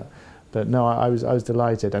say that, But no, I was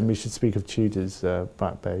delighted, and we should speak of Tudor's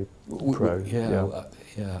Black Bay Pro. Yeah.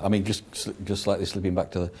 I mean, just slightly slipping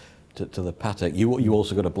back to the Patek, you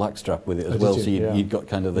also got a black strap with it as well, so you'd got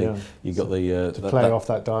kind of the you got the to play off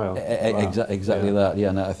that dial. Exactly that. Yeah,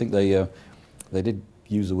 and I think they did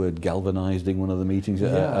use the word galvanised in one of the meetings,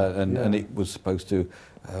 and it was supposed to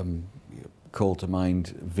call to mind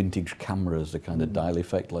vintage cameras, the kind of dial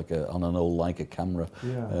effect like on an old Leica camera,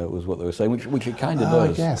 was what they were saying, which it kind of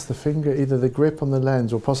does. Yes, the finger, either the grip on the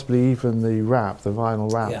lens or possibly even the wrap, the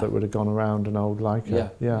vinyl wrap that would have gone around an old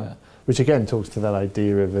Leica. Yeah. Which again talks to that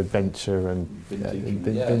idea of adventure and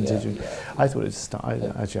vintage. I thought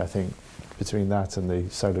actually I think between that and the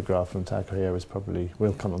Solargraph from Tag Heuer was probably,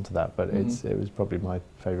 we'll come on to that, but it was probably my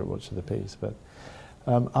favourite watch of the piece. But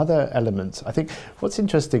other elements, I think what's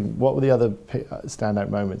interesting, what were the other standout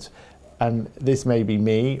moments? And this may be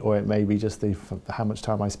me, or it may be just how much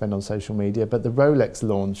time I spend on social media, but the Rolex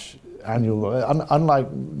launch, unlike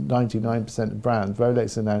 99% of brands,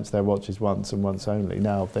 Rolex announced their watches once and once only.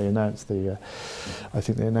 Now they announced I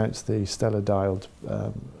think they announced the stellar dialed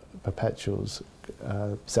perpetuals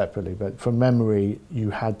separately, but from memory you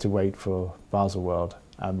had to wait for Baselworld,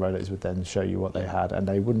 and Rolex would then show you what they had, and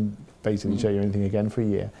they wouldn't basically show you anything again for a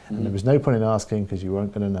year, and there was no point in asking because you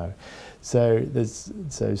weren't going to know. So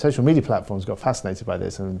social media platforms got fascinated by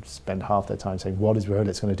this and spend half their time saying, what is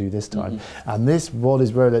Rolex going to do this time? And this, what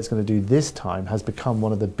is Rolex going to do this time, has become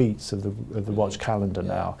one of the beats of the watch calendar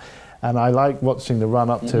now. And I like watching the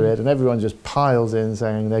run up to it, and everyone just piles in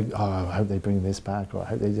saying, I hope they bring this back, or I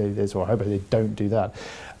hope they do this, or I hope they don't do that.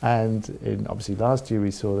 And obviously last year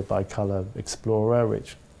we saw the Bicolor Explorer,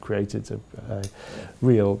 which created a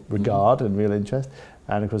real regard and real interest.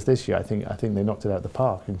 And of course this year I think they knocked it out of the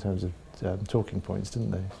park in terms of talking points,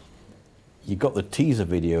 didn't they? You got the teaser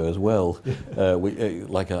video as well,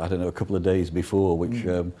 like I don't know, a couple of days before, which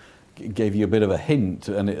gave you a bit of a hint,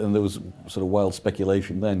 and there was sort of wild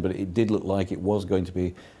speculation then, but it did look like it was going to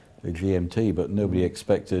be a GMT, but nobody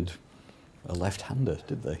expected a left-hander,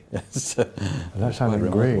 did they? Left-hander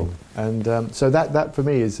in green, and so that for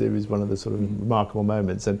me it was one of the sort of remarkable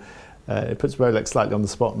moments, and it puts Rolex slightly on the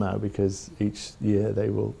spot now, because each year they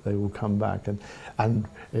will come back, and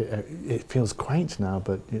it feels quaint now,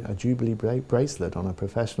 but a Jubilee bracelet on a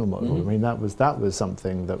professional model. I mean, that was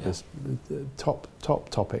something that was top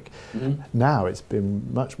topic. Now it's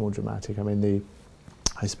been much more dramatic. I mean,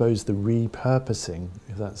 I suppose the repurposing,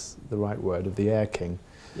 if that's the right word, of the Air King.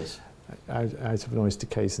 Yes. Out of an oyster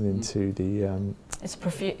case and into the it's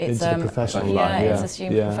the professional line. It's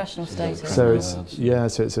assumed professional status. So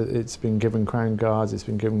it's been given crown guards, it's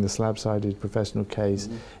been given the slab-sided professional case.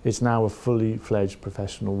 It's now a fully fledged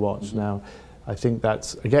professional watch. Now, I think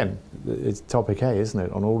that's, again, it's topic A, isn't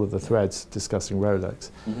it, on all of the threads discussing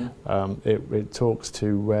Rolex. It talks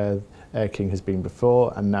to where Air King has been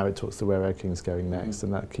before, and now it talks to where Air King's going next,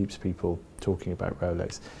 and that keeps people talking about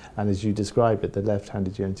Rolex. And as you describe it, the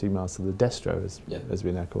left-handed GMT Master, the Destro, as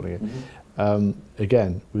we're now calling it,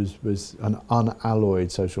 again, was an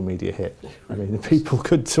unalloyed social media hit. I mean, the people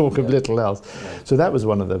could talk of little else. So that was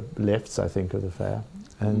one of the lifts, I think, of the fair.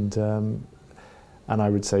 And I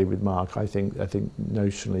would say with Mark, I think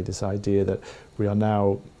notionally this idea that we are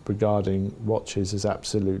now regarding watches as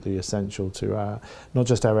absolutely essential to not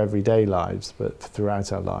just our everyday lives, but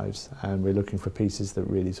throughout our lives. And we're looking for pieces that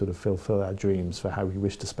really sort of fulfill our dreams for how we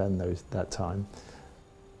wish to spend that time.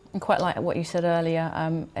 And quite like what you said earlier,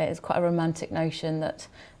 it's quite a romantic notion that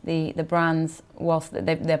the brands, whilst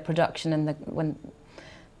their production and when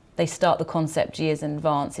they start the concept years in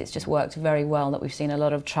advance, it's just worked very well that we've seen a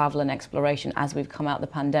lot of travel and exploration as we've come out of the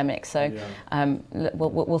pandemic. So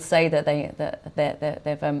we'll say that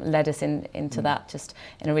they've led us into that just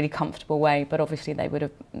in a really comfortable way. But obviously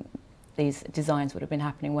these designs would have been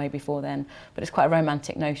happening way before then. But it's quite a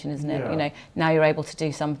romantic notion, isn't it? You know, now you're able to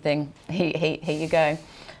do something. Here you go.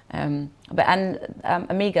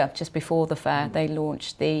 Omega, just before the fair, they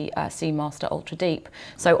launched the Seamaster Ultra Deep.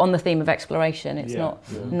 So on the theme of exploration, it's not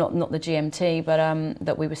the GMT, but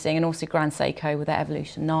that we were seeing, and also Grand Seiko with their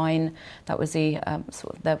Evolution 9. That was they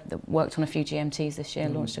worked on a few GMTs this year,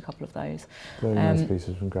 launched a couple of those. Very nice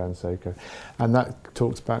pieces from Grand Seiko, and that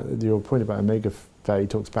talks back. Your point about Omega Fair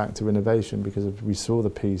talks back to innovation, because we saw the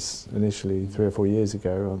piece initially 3 or 4 years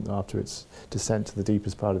ago after its descent to the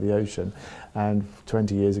deepest part of the ocean, and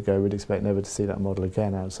 20 years ago we'd expect never to see that model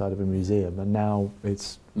again outside of a museum, and now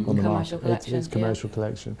it's on the market. It's commercial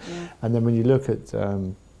collection. And then when you look at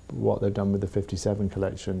what they've done with the 57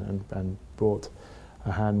 collection and brought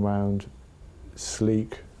a hand wound,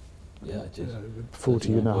 sleek,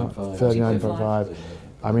 39.5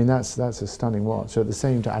 I mean, that's a stunning watch. So at the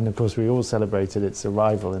same time, and of course we all celebrated its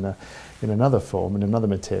arrival in another form, in another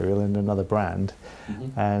material, in another brand.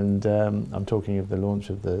 And I'm talking of the launch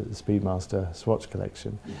of the Speedmaster Swatch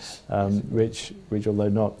collection, Yes. which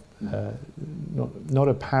although not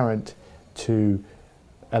apparent to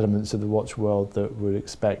elements of the watch world that would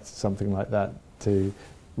expect something like that to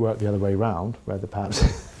work the other way round, where perhaps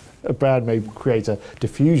a brand may create a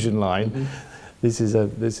diffusion line. This is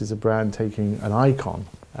a brand taking an icon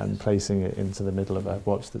and placing it into the middle of a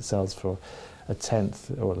watch that sells for a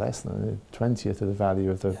tenth or less than a 20th of the value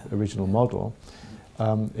of the original model.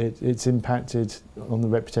 It's impacted on the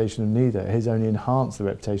reputation of neither. It has only enhanced the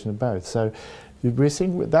reputation of both. So we're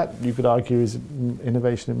seeing that, you could argue, is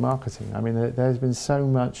innovation in marketing. I mean, there's been so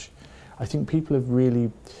much. I think people have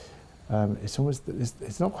really. It's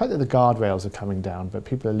not quite that the guardrails are coming down, but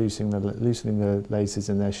people are loosening the laces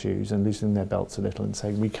in their shoes and loosening their belts a little and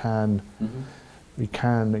saying we can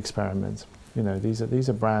experiment. You know, these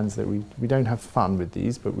are brands that we don't have fun with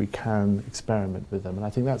these, but we can experiment with them, and I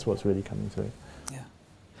think that's what's really coming through. Yeah.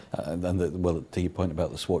 And to your point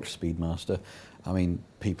about the Swatch Speedmaster, I mean,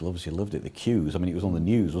 people obviously loved it. The queues. I mean, it was on the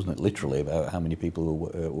news, wasn't it? Literally about how many people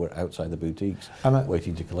were outside the boutiques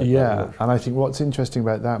waiting to collect. Yeah, and I think what's interesting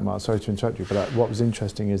about that, Mark. Sorry to interrupt you, but what was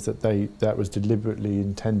interesting is that that was deliberately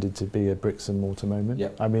intended to be a bricks and mortar moment.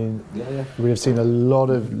 Yep. I mean, we have seen a lot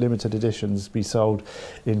of limited editions be sold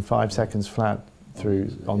in 5 seconds flat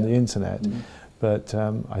on the internet. But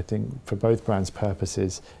I think for both brands'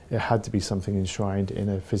 purposes, it had to be something enshrined in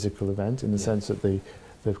a physical event, in the sense that the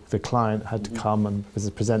client had to come and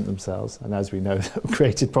present themselves, and as we know, that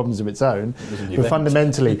created problems of its own. But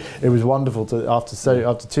fundamentally, it was wonderful to after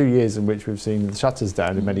 2 years in which we've seen the shutters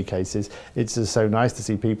down in many cases. It's just so nice to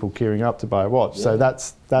see people queuing up to buy a watch. Yeah. So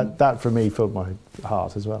that for me filled my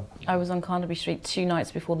heart as well. I was on Carnaby Street 2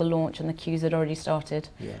 nights before the launch, and the queues had already started.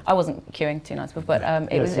 Yeah. I wasn't queuing 2 nights before, but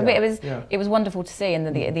it was wonderful to see, and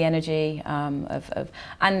the energy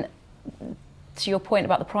and. To your point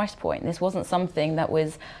about the price point, this wasn't something that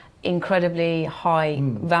was incredibly high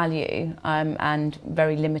value and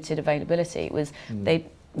very limited availability. It was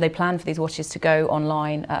they planned for these watches to go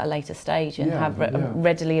online at a later stage and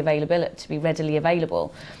readily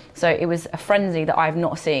available. So it was a frenzy that I've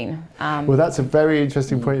not seen. Well, that's a very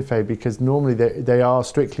interesting point, Faye, because normally they are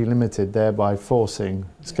strictly limited, thereby forcing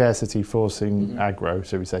scarcity, forcing aggro,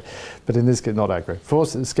 shall we say. But in this case, not aggro,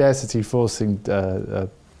 scarcity forcing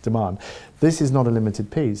demand. This is not a limited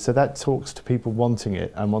piece, so that talks to people wanting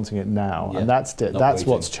it and wanting it now, and that's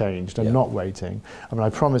what's changed, and not waiting. I mean, I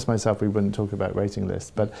promised myself we wouldn't talk about waiting lists,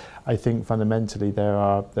 but I think fundamentally there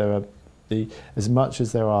are as much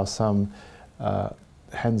as there are some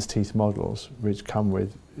hen's teeth models which come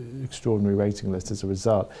with extraordinary waiting lists as a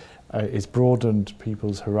result, it's broadened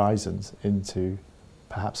people's horizons into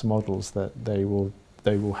perhaps models that they will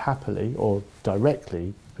happily or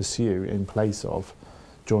directly pursue in place of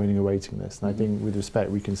joining a waiting list. And I think with respect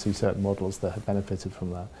we can see certain models that have benefited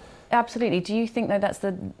from that. Absolutely. Do you think though that's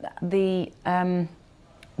the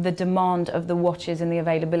demand of the watches and the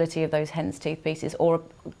availability of those hen's teeth pieces, or are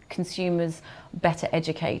consumers better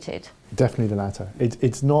educated? Definitely the latter.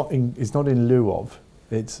 It's not in lieu of.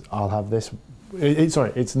 It's I'll have this.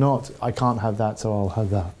 It's not I can't have that, so I'll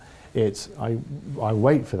have that. It's I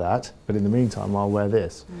wait for that, but in the meantime I'll wear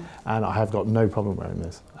this, and I have got no problem wearing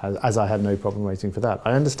this, as I had no problem waiting for that.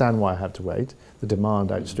 I understand why I have to wait. The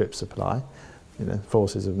demand outstrips supply,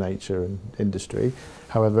 forces of nature and industry.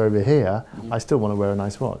 However, over here, I still want to wear a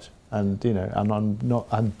nice watch, and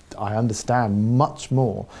I understand much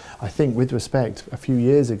more. I think, with respect, a few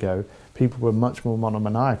years ago, people were much more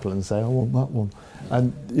monomaniacal and say, "I want that one."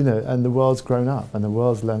 And and the world's grown up, and the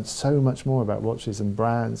world's learned so much more about watches and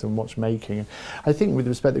brands and watchmaking. I think, with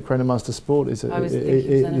respect, the Chronomaster Sport is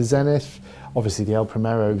the Zenith. Obviously, the El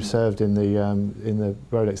Primero served in the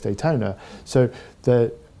Rolex Daytona. So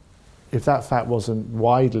if that fact wasn't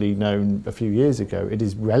widely known a few years ago, it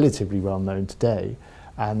is relatively well known today.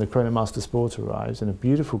 And the Chronomaster Sport arrives in a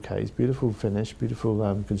beautiful case, beautiful finish,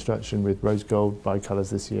 beautiful construction with rose gold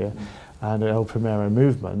bicolours this year, and an El Primero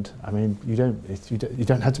movement. I mean, you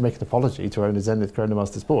don't have to make an apology to own a Zenith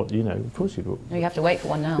Chronomaster Sport. Of course you do. You have to wait for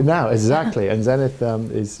one now. Now, exactly, and Zenith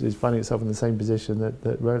is finding itself in the same position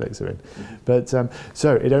that Rolex are in. But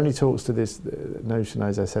so it only talks to this notion,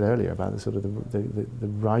 as I said earlier, about the sort of the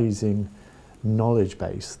rising knowledge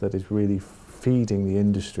base that is really feeding the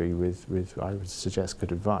industry with I would suggest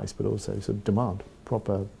good advice, but also sort of demand,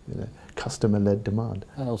 proper customer-led demand.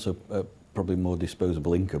 And also probably more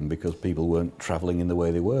disposable income, because people weren't travelling in the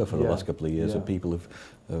way they were for the last couple of years, and people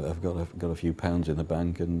have got a few pounds in the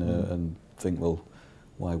bank and think, well,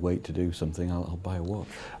 why wait to do something? I'll buy a watch.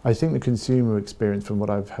 I think the consumer experience, from what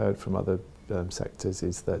I've heard from other sectors,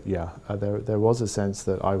 is that there was a sense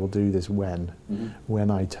that I will do this when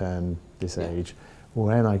I turn this age,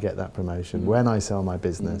 when I get that promotion, when I sell my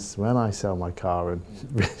business, when I sell my car and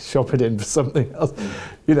shop it in for something else,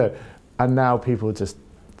 you know. And now people just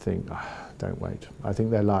think, don't wait. I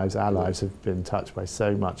think our lives have been touched by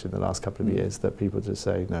so much in the last couple of years that people just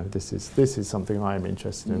say, no, this is something I'm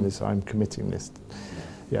interested in. This, I'm committing this.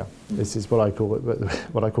 Yeah, this is what I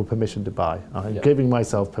call permission to buy. I'm giving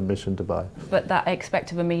myself permission to buy. But that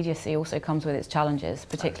aspect of immediacy also comes with its challenges,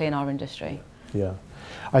 particularly in our industry. Yeah,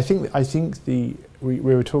 I think we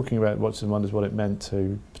were talking about Watches and Wonders, what it meant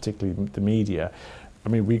to particularly the media. I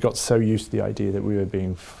mean, we got so used to the idea that we were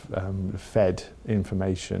being fed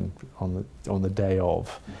information on the day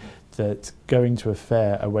of, that going to a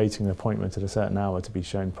fair, awaiting an appointment at a certain hour to be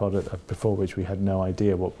shown product before which we had no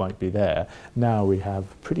idea what might be there. Now we have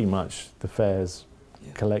pretty much the fair's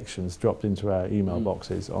collections dropped into our email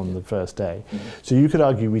boxes on the first day. So you could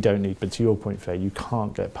argue we don't need, but to your point, Faye, you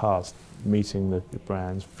can't get past meeting the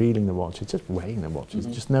brands, feeling the watches, just weighing the watches,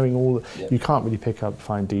 just knowing all. You can't really pick up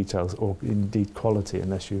fine details or indeed quality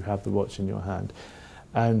unless you have the watch in your hand.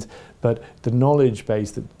 But the knowledge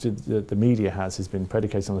base that the media has been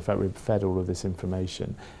predicated on the fact we've fed all of this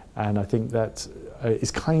information, and I think that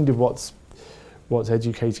is kind of what's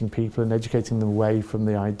educating people and educating them away from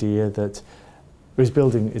the idea that it's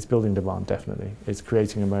building demand. Definitely, it's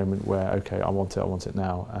creating a moment where, okay, I want it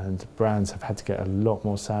now, and brands have had to get a lot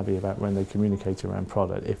more savvy about when they communicate around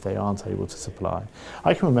product if they aren't able to supply.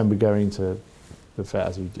 I can remember going to the fair,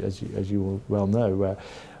 as you will well know, where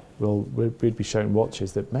we'd be showing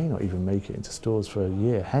watches that may not even make it into stores for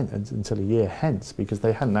until a year hence, because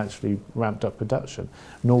they hadn't actually ramped up production,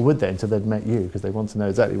 nor would they until they'd met you, because they want to know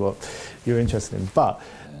exactly what you're interested in. But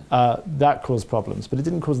that caused problems, but it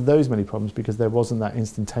didn't cause those many problems because there wasn't that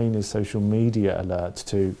instantaneous social media alert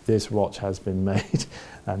to this watch has been made,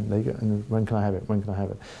 and when can I have it? When can I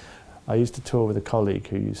have it? I used to tour with a colleague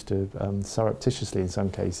who used to surreptitiously, in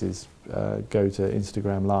some cases, go to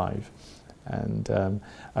Instagram Live. And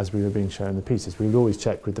as we were being shown the pieces, we would always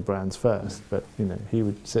check with the brands first, but you know, he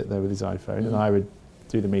would sit there with his iPhone and I would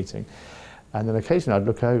do the meeting. And then occasionally I'd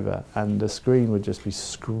look over and the screen would just be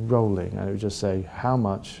scrolling and it would just say how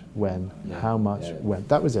much, when, how much, when.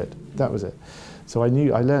 That was it. So I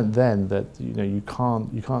learned then that you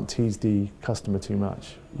can't tease the customer too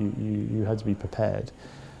much. You had to be prepared.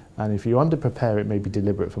 And if you under-prepare, it may be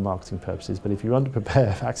deliberate for marketing purposes, but if you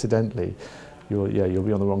under-prepare accidentally, you'll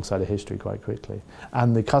be on the wrong side of history quite quickly.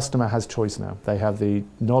 And the customer has choice now. They have the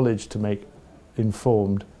knowledge to make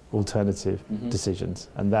informed alternative decisions,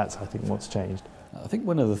 and that's, I think, what's changed. I think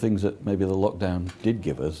one of the things that maybe the lockdown did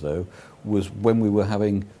give us, though, was when we were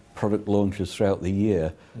having product launches throughout the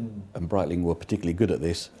year, and Breitling were particularly good at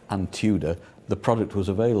this, and Tudor, the product was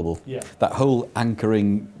available. Yeah. That whole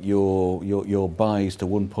anchoring your buys to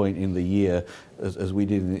one point in the year, as we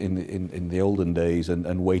did in the olden days,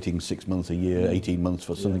 and waiting 6 months a year, 18 months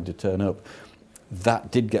for something to turn up,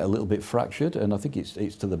 that did get a little bit fractured, and I think it's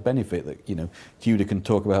to the benefit that Tudor can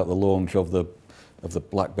talk about the launch of the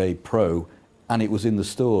Black Bay Pro, and it was in the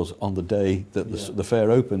stores on the day that the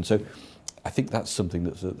fair opened. So I think that's something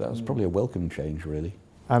that's probably a welcome change, really.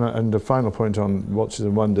 And the final point on Watches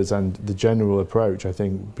and Wonders and the general approach, I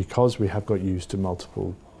think, because we have got used to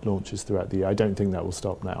multiple launches throughout the year, I don't think that will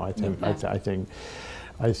stop now. I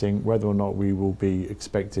think whether or not we will be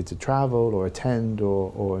expected to travel or attend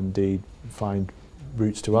or indeed find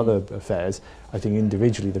routes to other affairs, I think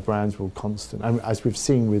individually the brands will as we've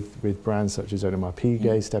seen with brands such as Audemars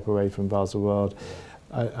Piguet step away from Baselworld,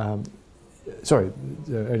 Audemars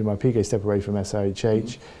Piguet step away from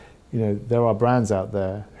SIHH. There are brands out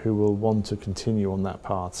there who will want to continue on that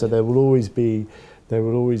path. So there will always be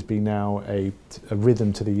now a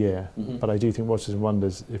rhythm to the year. But I do think Watches and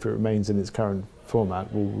Wonders, if it remains in its current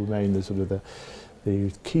format, will remain the sort of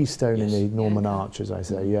the keystone in the Norman Arch, as I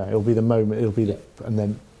say. Yeah, it'll be the moment. And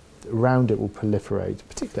then around it will proliferate.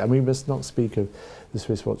 Particularly, we must not speak of the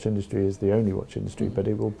Swiss watch industry as the only watch industry, but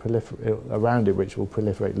it will proliferate around it, which will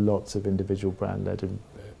proliferate lots of individual brand-led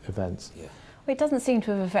events. Yeah. Well, it doesn't seem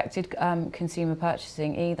to have affected consumer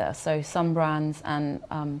purchasing either. So some brands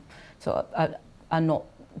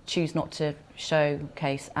choose not to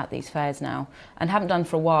showcase at these fairs now, and haven't done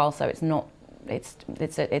for a while. So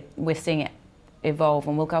we're seeing it evolve,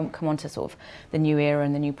 and we'll come on to sort of the new era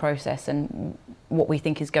and the new process and what we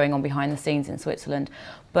think is going on behind the scenes in Switzerland.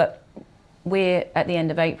 But we're at the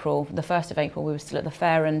end of April, the 1st of April, we were still at the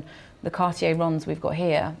fair, and the Cartier Rondes we've got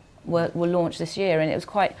here were launched this year, and it was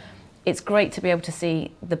quite it's great to be able to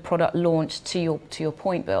see the product launched to your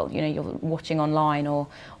point, Bill. You know, you're watching online or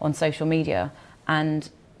on social media,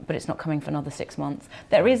 but it's not coming for another 6 months.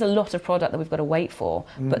 There is a lot of product that we've got to wait for,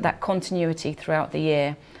 but that continuity throughout the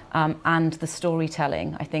year and the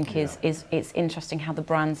storytelling, I think, is it's interesting how the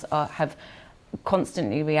brands have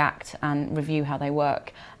constantly react and review how they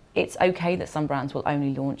work. It's okay that some brands will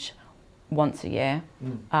only launch once a year,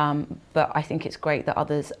 but I think it's great that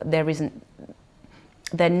others,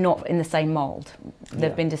 they're not in the same mould. There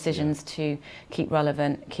have been decisions to keep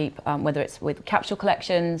relevant, whether it's with capsule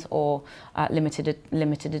collections or limited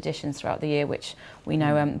editions throughout the year, which we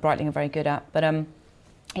know Breitling are very good at. But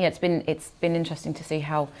it's been interesting to see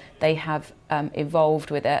how they have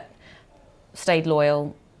evolved with it, stayed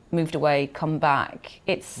loyal, moved away, come back.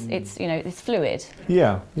 It's fluid.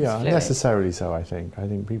 Yeah, fluid. Necessarily so. I think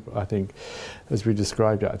as we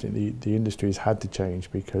described it, I think the industry has had to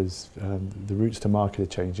change because the routes to market are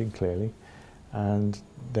changing clearly, and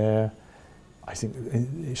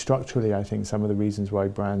structurally, I think some of the reasons why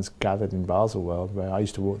brands gathered in Baselworld, where I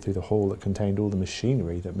used to walk through the hall that contained all the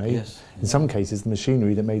machinery that made, in some cases, the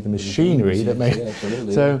machinery that made the machinery that made.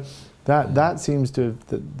 Absolutely, so that seems to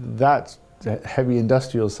that heavy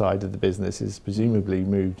industrial side of the business is presumably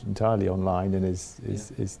moved entirely online and is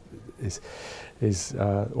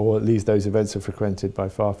or at least those events are frequented by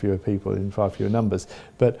far fewer people in far fewer numbers.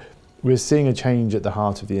 But we're seeing a change at the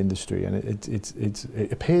heart of the industry, and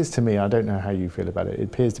it appears to me, I don't know how you feel about it, it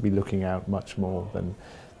appears to be looking out much more than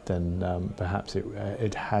perhaps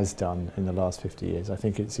it has done in the last 50 years. I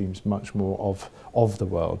think it seems much more of the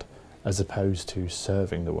world as opposed to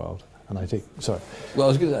serving the world. And I think, sorry. Well, I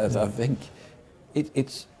was going to. I think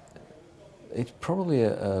it's probably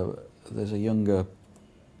there's a younger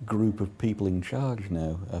group of people in charge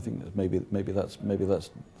now. I think that maybe that's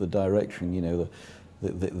the direction. You know,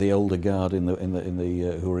 the older guard in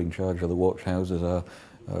the who are in charge of the watch houses are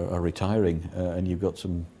retiring, and you've got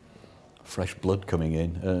some fresh blood coming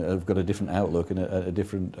in. Have got a different outlook and a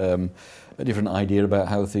different idea about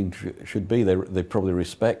how things should be. They probably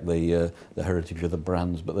respect the heritage of the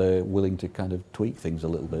brands, but they're willing to kind of tweak things a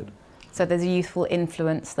little bit. So there's a youthful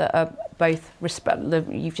influence that are both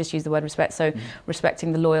you've just used the word respect, so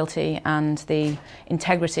respecting the loyalty and the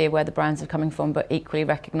integrity of where the brands are coming from, but equally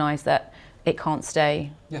recognise that it can't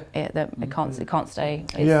stay. Yeah. It can't stay.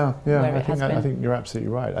 Yeah. I think you're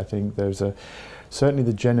absolutely right. I think there's certainly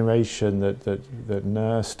the generation that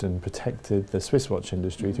nursed and protected the Swiss watch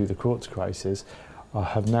industry through the quartz crisis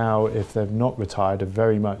have now, if they've not retired, are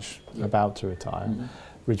very much about to retire,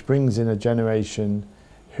 which brings in a generation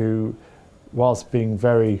who, whilst being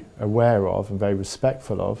very aware of and very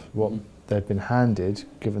respectful of what they've been handed,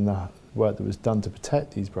 given the work that was done to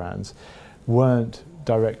protect these brands, weren't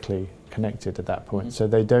directly connected at that point. So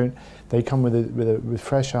they come with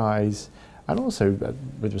fresh eyes. And also,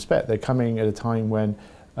 with respect, they're coming at a time when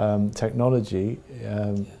technology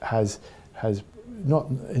has not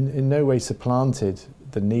in no way supplanted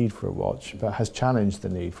the need for a watch, but has challenged the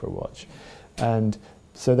need for a watch. And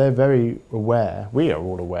so they're very aware, we are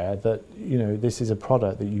all aware, that this is a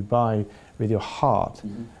product that you buy with your heart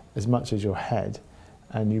as much as your head.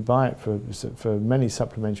 And you buy it for many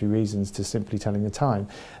supplementary reasons to simply telling the time.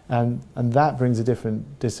 And that brings a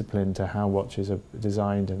different discipline to how watches are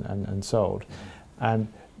designed and sold. And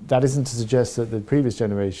that isn't to suggest that the previous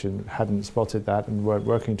generation hadn't spotted that and weren't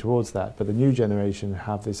working towards that, but the new generation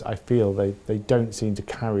have this, I feel, they don't seem to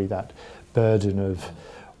carry that burden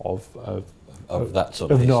of that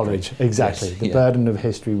sort of knowledge, exactly. Yes, the burden of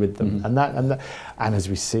history with them, and as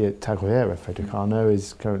we see at TAG Heuer, Frédéric Arnault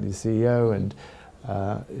is currently the CEO, and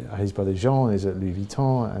his brother Jean is at Louis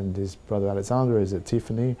Vuitton, and his brother Alexander is at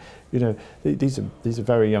Tiffany. These are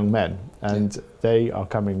very young men, and they are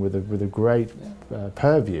coming with a great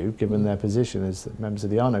purview, given their position as members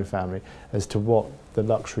of the Arnault family, as to what the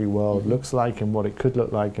luxury world looks like and what it could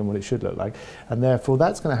look like and what it should look like, and therefore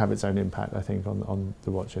that's going to have its own impact, I think, on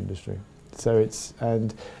the watch industry. So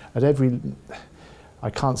I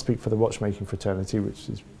can't speak for the watchmaking fraternity, which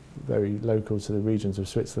is very local to the regions of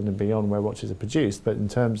Switzerland and beyond where watches are produced, but in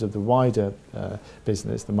terms of the wider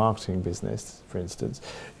business, the marketing business, for instance,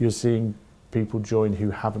 you're seeing people join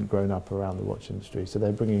who haven't grown up around the watch industry. So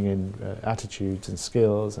they're bringing in attitudes and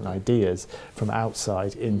skills and ideas from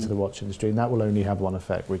outside into the watch industry, and that will only have one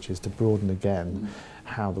effect, which is to broaden again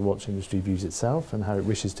how the watch industry views itself and how it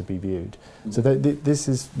wishes to be viewed. So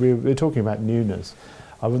we're talking about newness.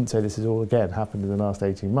 I wouldn't say this has all again happened in the last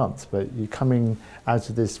 18 months, but you're coming out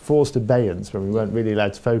of this forced abeyance when we weren't really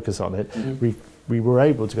allowed to focus on it. We were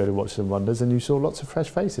able to go to Watches and Wonders, and you saw lots of fresh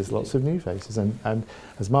faces, lots of new faces, and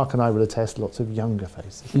as Mark and I will attest, lots of younger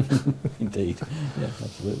faces. Indeed, yeah,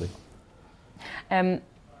 absolutely.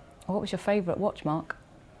 What was your favourite watch, Mark?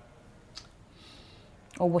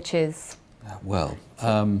 Or watches? Well,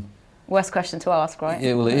 worst question to ask, right?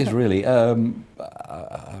 Yeah, well, it is really. I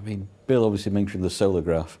mean, Bill obviously mentioned the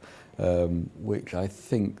Solargraph, which I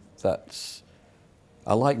think that's.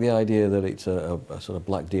 I like the idea that it's a sort of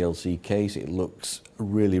black DLC case. It looks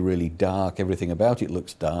really, really dark. Everything about it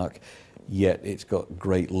looks dark, yet it's got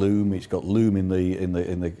great lume. It's got lume in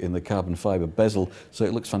the carbon fibre bezel, so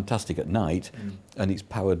it looks fantastic at night, and it's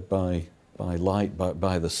powered by light,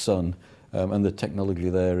 by the sun, and the technology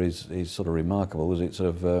there is sort of remarkable. Was it sort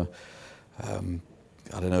of I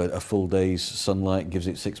don't know, a full day's sunlight gives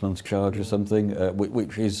it 6 months charge or something,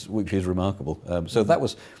 which is remarkable. So that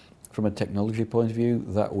was. From a technology point of view,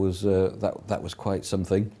 that was quite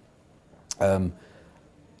something. I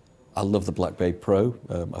love the Black Bay Pro.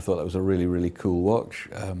 I thought that was a really, really cool watch.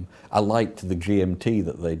 I liked the GMT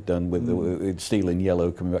that they'd done with steel and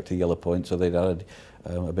yellow, coming back to yellow point. So they'd added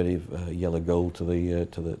a bit of yellow gold to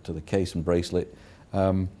the case and bracelet.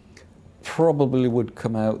 Probably would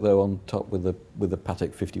come out though on top with the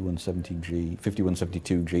Patek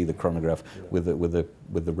 5172G, the chronograph with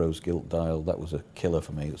the rose gilt dial. That was a killer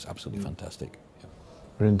for me. It was absolutely fantastic. Yeah.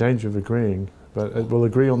 We're in danger of agreeing, but we'll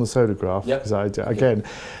agree on the Solargraph because again,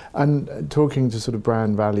 and talking to sort of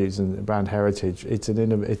brand values and brand heritage, it's an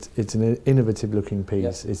innovative looking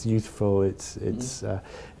piece. It's youthful. It's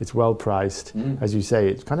well priced. As you say,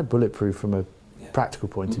 it's kind of bulletproof from a practical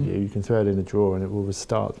point of view. You can throw it in a drawer and it will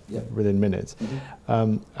restart within minutes.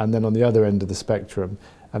 And then on the other end of the spectrum,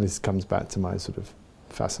 and this comes back to my sort of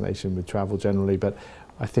fascination with travel generally, but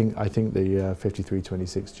I think the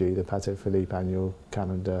 5326G, the Patek Philippe annual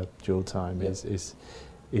calendar dual time is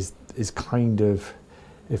kind of,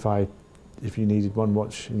 if you needed one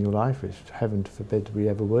watch in your life, which heaven forbid we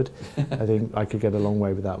ever would, I think I could get a long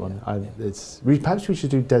way with that one. Perhaps we should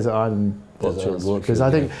do Desert Island watches, because I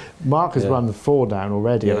think Mark has run the 4 down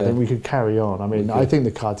already, and I think we could carry on. I mean, I think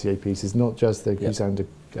the Cartier piece is not just the Cuisine de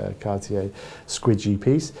Cartier squidgy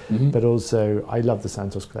piece, but also I love the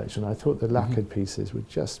Santos collection. I thought the lacquered pieces were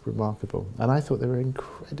just remarkable, and I thought they were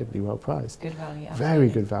incredibly well priced. Good value. Very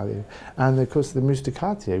good value. And of course the Mousse de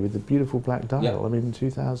Cartier with the beautiful black dial. I mean,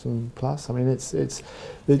 2,000 plus. I mean, there's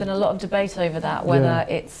been a lot of debate over that, whether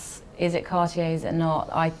is it Cartier, is it not?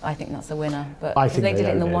 I think that's a winner, but I think they did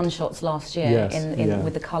it in the one shots last year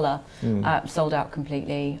with the colour, sold out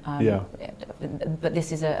completely. But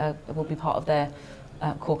this is will be part of their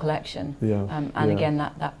core collection, and again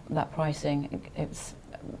that pricing, it's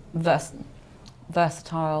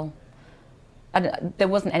versatile. And there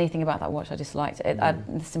wasn't anything about that watch I disliked.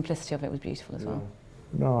 The simplicity of it was beautiful as well.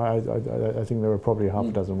 No, I think there were probably half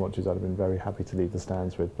a dozen watches I'd have been very happy to leave the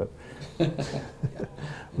stands with, but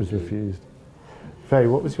was refused. Faye,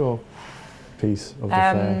 what was your piece of the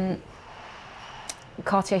fair?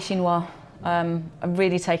 Cartier Chinois. I'm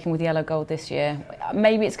really taken with yellow gold this year.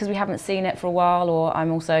 Maybe it's because we haven't seen it for a while, or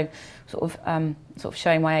I'm also sort of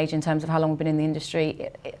showing my age in terms of how long we've been in the industry.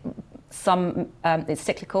 It's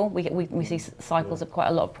cyclical. We see cycles of quite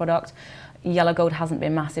a lot of product. Yellow gold hasn't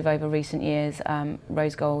been massive over recent years.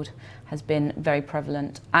 Rose gold has been very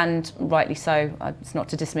prevalent, and rightly so. It's not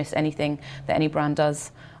to dismiss anything that any brand does,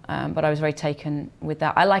 but I was very taken with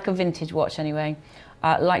that. I like a vintage watch anyway.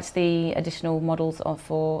 Liked the additional models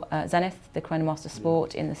for Zenith, the Chronomaster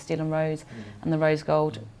Sport in the steel and rose and the rose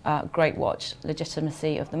gold. Great watch,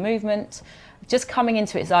 legitimacy of the movement. Just coming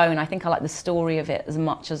into its own. I think I like the story of it as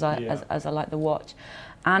much as I like the watch.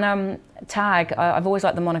 And Tag, I've always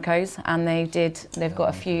liked the Monacos, and they've got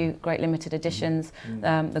a few great limited editions.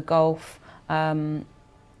 The Golf, the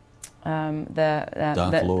Dark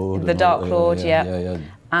Lord,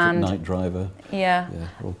 and Night Driver.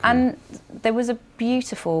 Cool. And there was a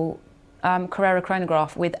beautiful Carrera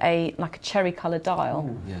chronograph with a cherry coloured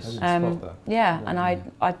dial. And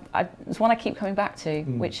it's one I keep coming back to,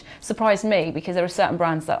 which surprised me, because there are certain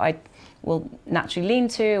brands that I will naturally lean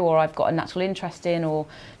to, or I've got a natural interest in, or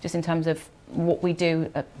just in terms of what we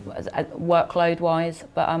do workload wise.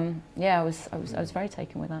 But I was very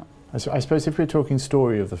taken with that. I suppose if we're talking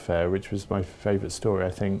story of the fair, which was my favourite story, I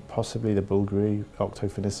think possibly the Bulgari Octo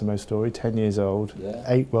Finissimo story, 10 years old,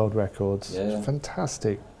 8 world records,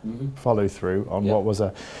 fantastic follow through on what was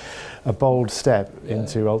a bold step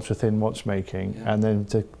into ultra thin watchmaking, and then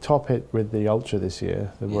to top it with the Ultra this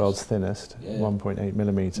year, the world's thinnest, 1.8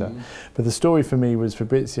 millimetre. But the story for me was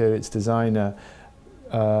Fabrizio, its designer,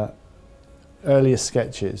 earliest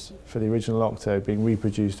sketches for the original Octo being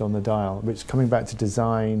reproduced on the dial, which, coming back to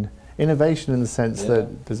design, innovation in the sense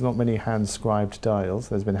that there's not many hand-scribed dials.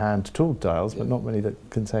 There's been hand-tooled dials, but not many that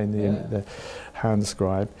contain the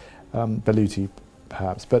hand-scribe. Belluti,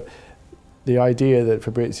 perhaps. But the idea that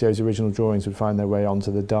Fabrizio's original drawings would find their way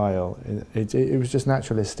onto the dial, it was just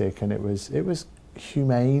naturalistic, and it was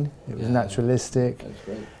humane, it was naturalistic. That's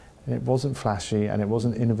great. It wasn't flashy, and it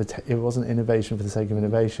wasn't innovation for the sake of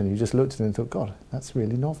innovation. You just looked at it and thought, God, that's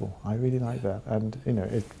really novel. I really like that. And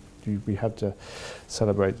we have to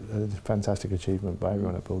celebrate a fantastic achievement by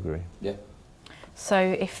everyone at Bulgari. Yeah. So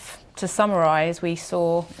if, to summarise, we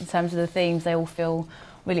saw, in terms of the themes, they all feel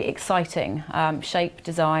really exciting. Shape,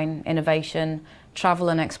 design, innovation, travel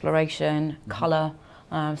and exploration, colour,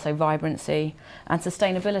 so vibrancy, and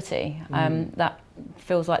sustainability. That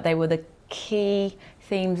feels like they were the key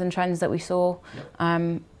themes and trends that we saw.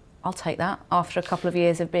 Yep. I'll take that after a couple of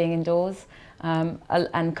years of being indoors,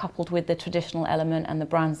 and coupled with the traditional element and the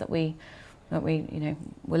brands that we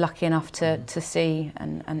were lucky enough to see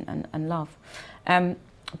and love.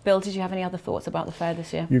 Bill, did you have any other thoughts about the fair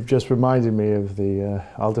this year? You've just reminded me of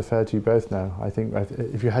I'll defer to you both now. I think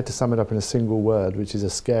if you had to sum it up in a single word, which is a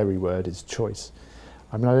scary word, it's choice.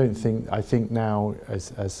 I mean, I think now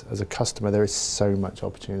as a customer there is so much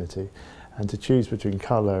opportunity, and to choose between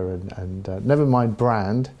colour and never mind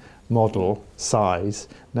brand, model, size,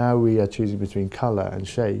 now we are choosing between colour and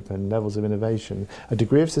shape and levels of innovation, a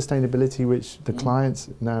degree of sustainability which the clients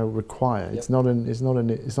now require. Yep. It's not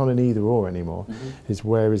an either or anymore. It's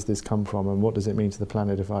where is this come from, and what does it mean to the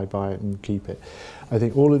planet if I buy it and keep it. I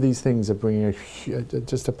think all of these things are bringing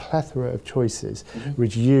just a plethora of choices,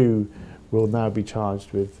 which you will now be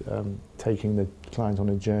charged with taking the client on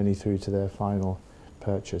a journey through to their final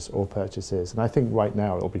purchase or purchases. And I think right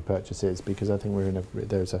now it'll be purchases, because I think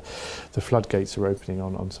the floodgates are opening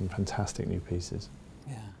on some fantastic new pieces.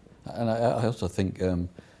 Yeah, and I also think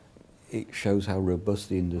it shows how robust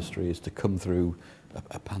the industry is to come through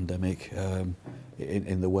a pandemic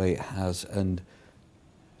in the way it has, and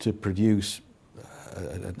to produce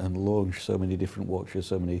and launch so many different watches,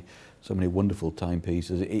 so many wonderful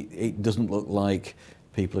timepieces. It doesn't look like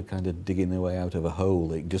people are kind of digging their way out of a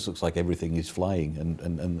hole. It just looks like everything is flying,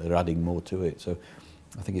 and they're adding more to it. So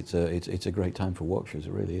I think it's a great time for watches,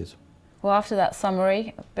 it really is. Well, after that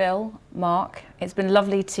summary, Bill, Mark, it's been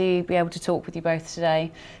lovely to be able to talk with you both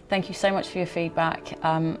today. Thank you so much for your feedback.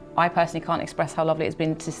 I personally can't express how lovely it's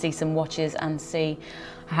been to see some watches and see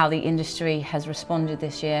how the industry has responded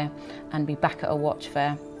this year and be back at a watch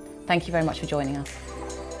fair. Thank you very much for joining us.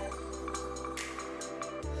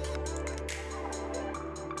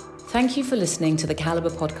 Thank you for listening to the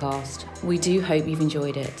Calibre podcast. We do hope you've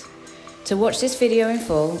enjoyed it. To watch this video in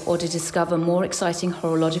full or to discover more exciting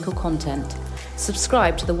horological content,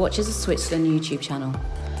 subscribe to the Watches of Switzerland YouTube channel.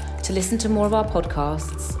 To listen to more of our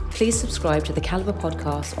podcasts, please subscribe to the Calibre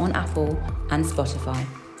podcast on Apple and Spotify.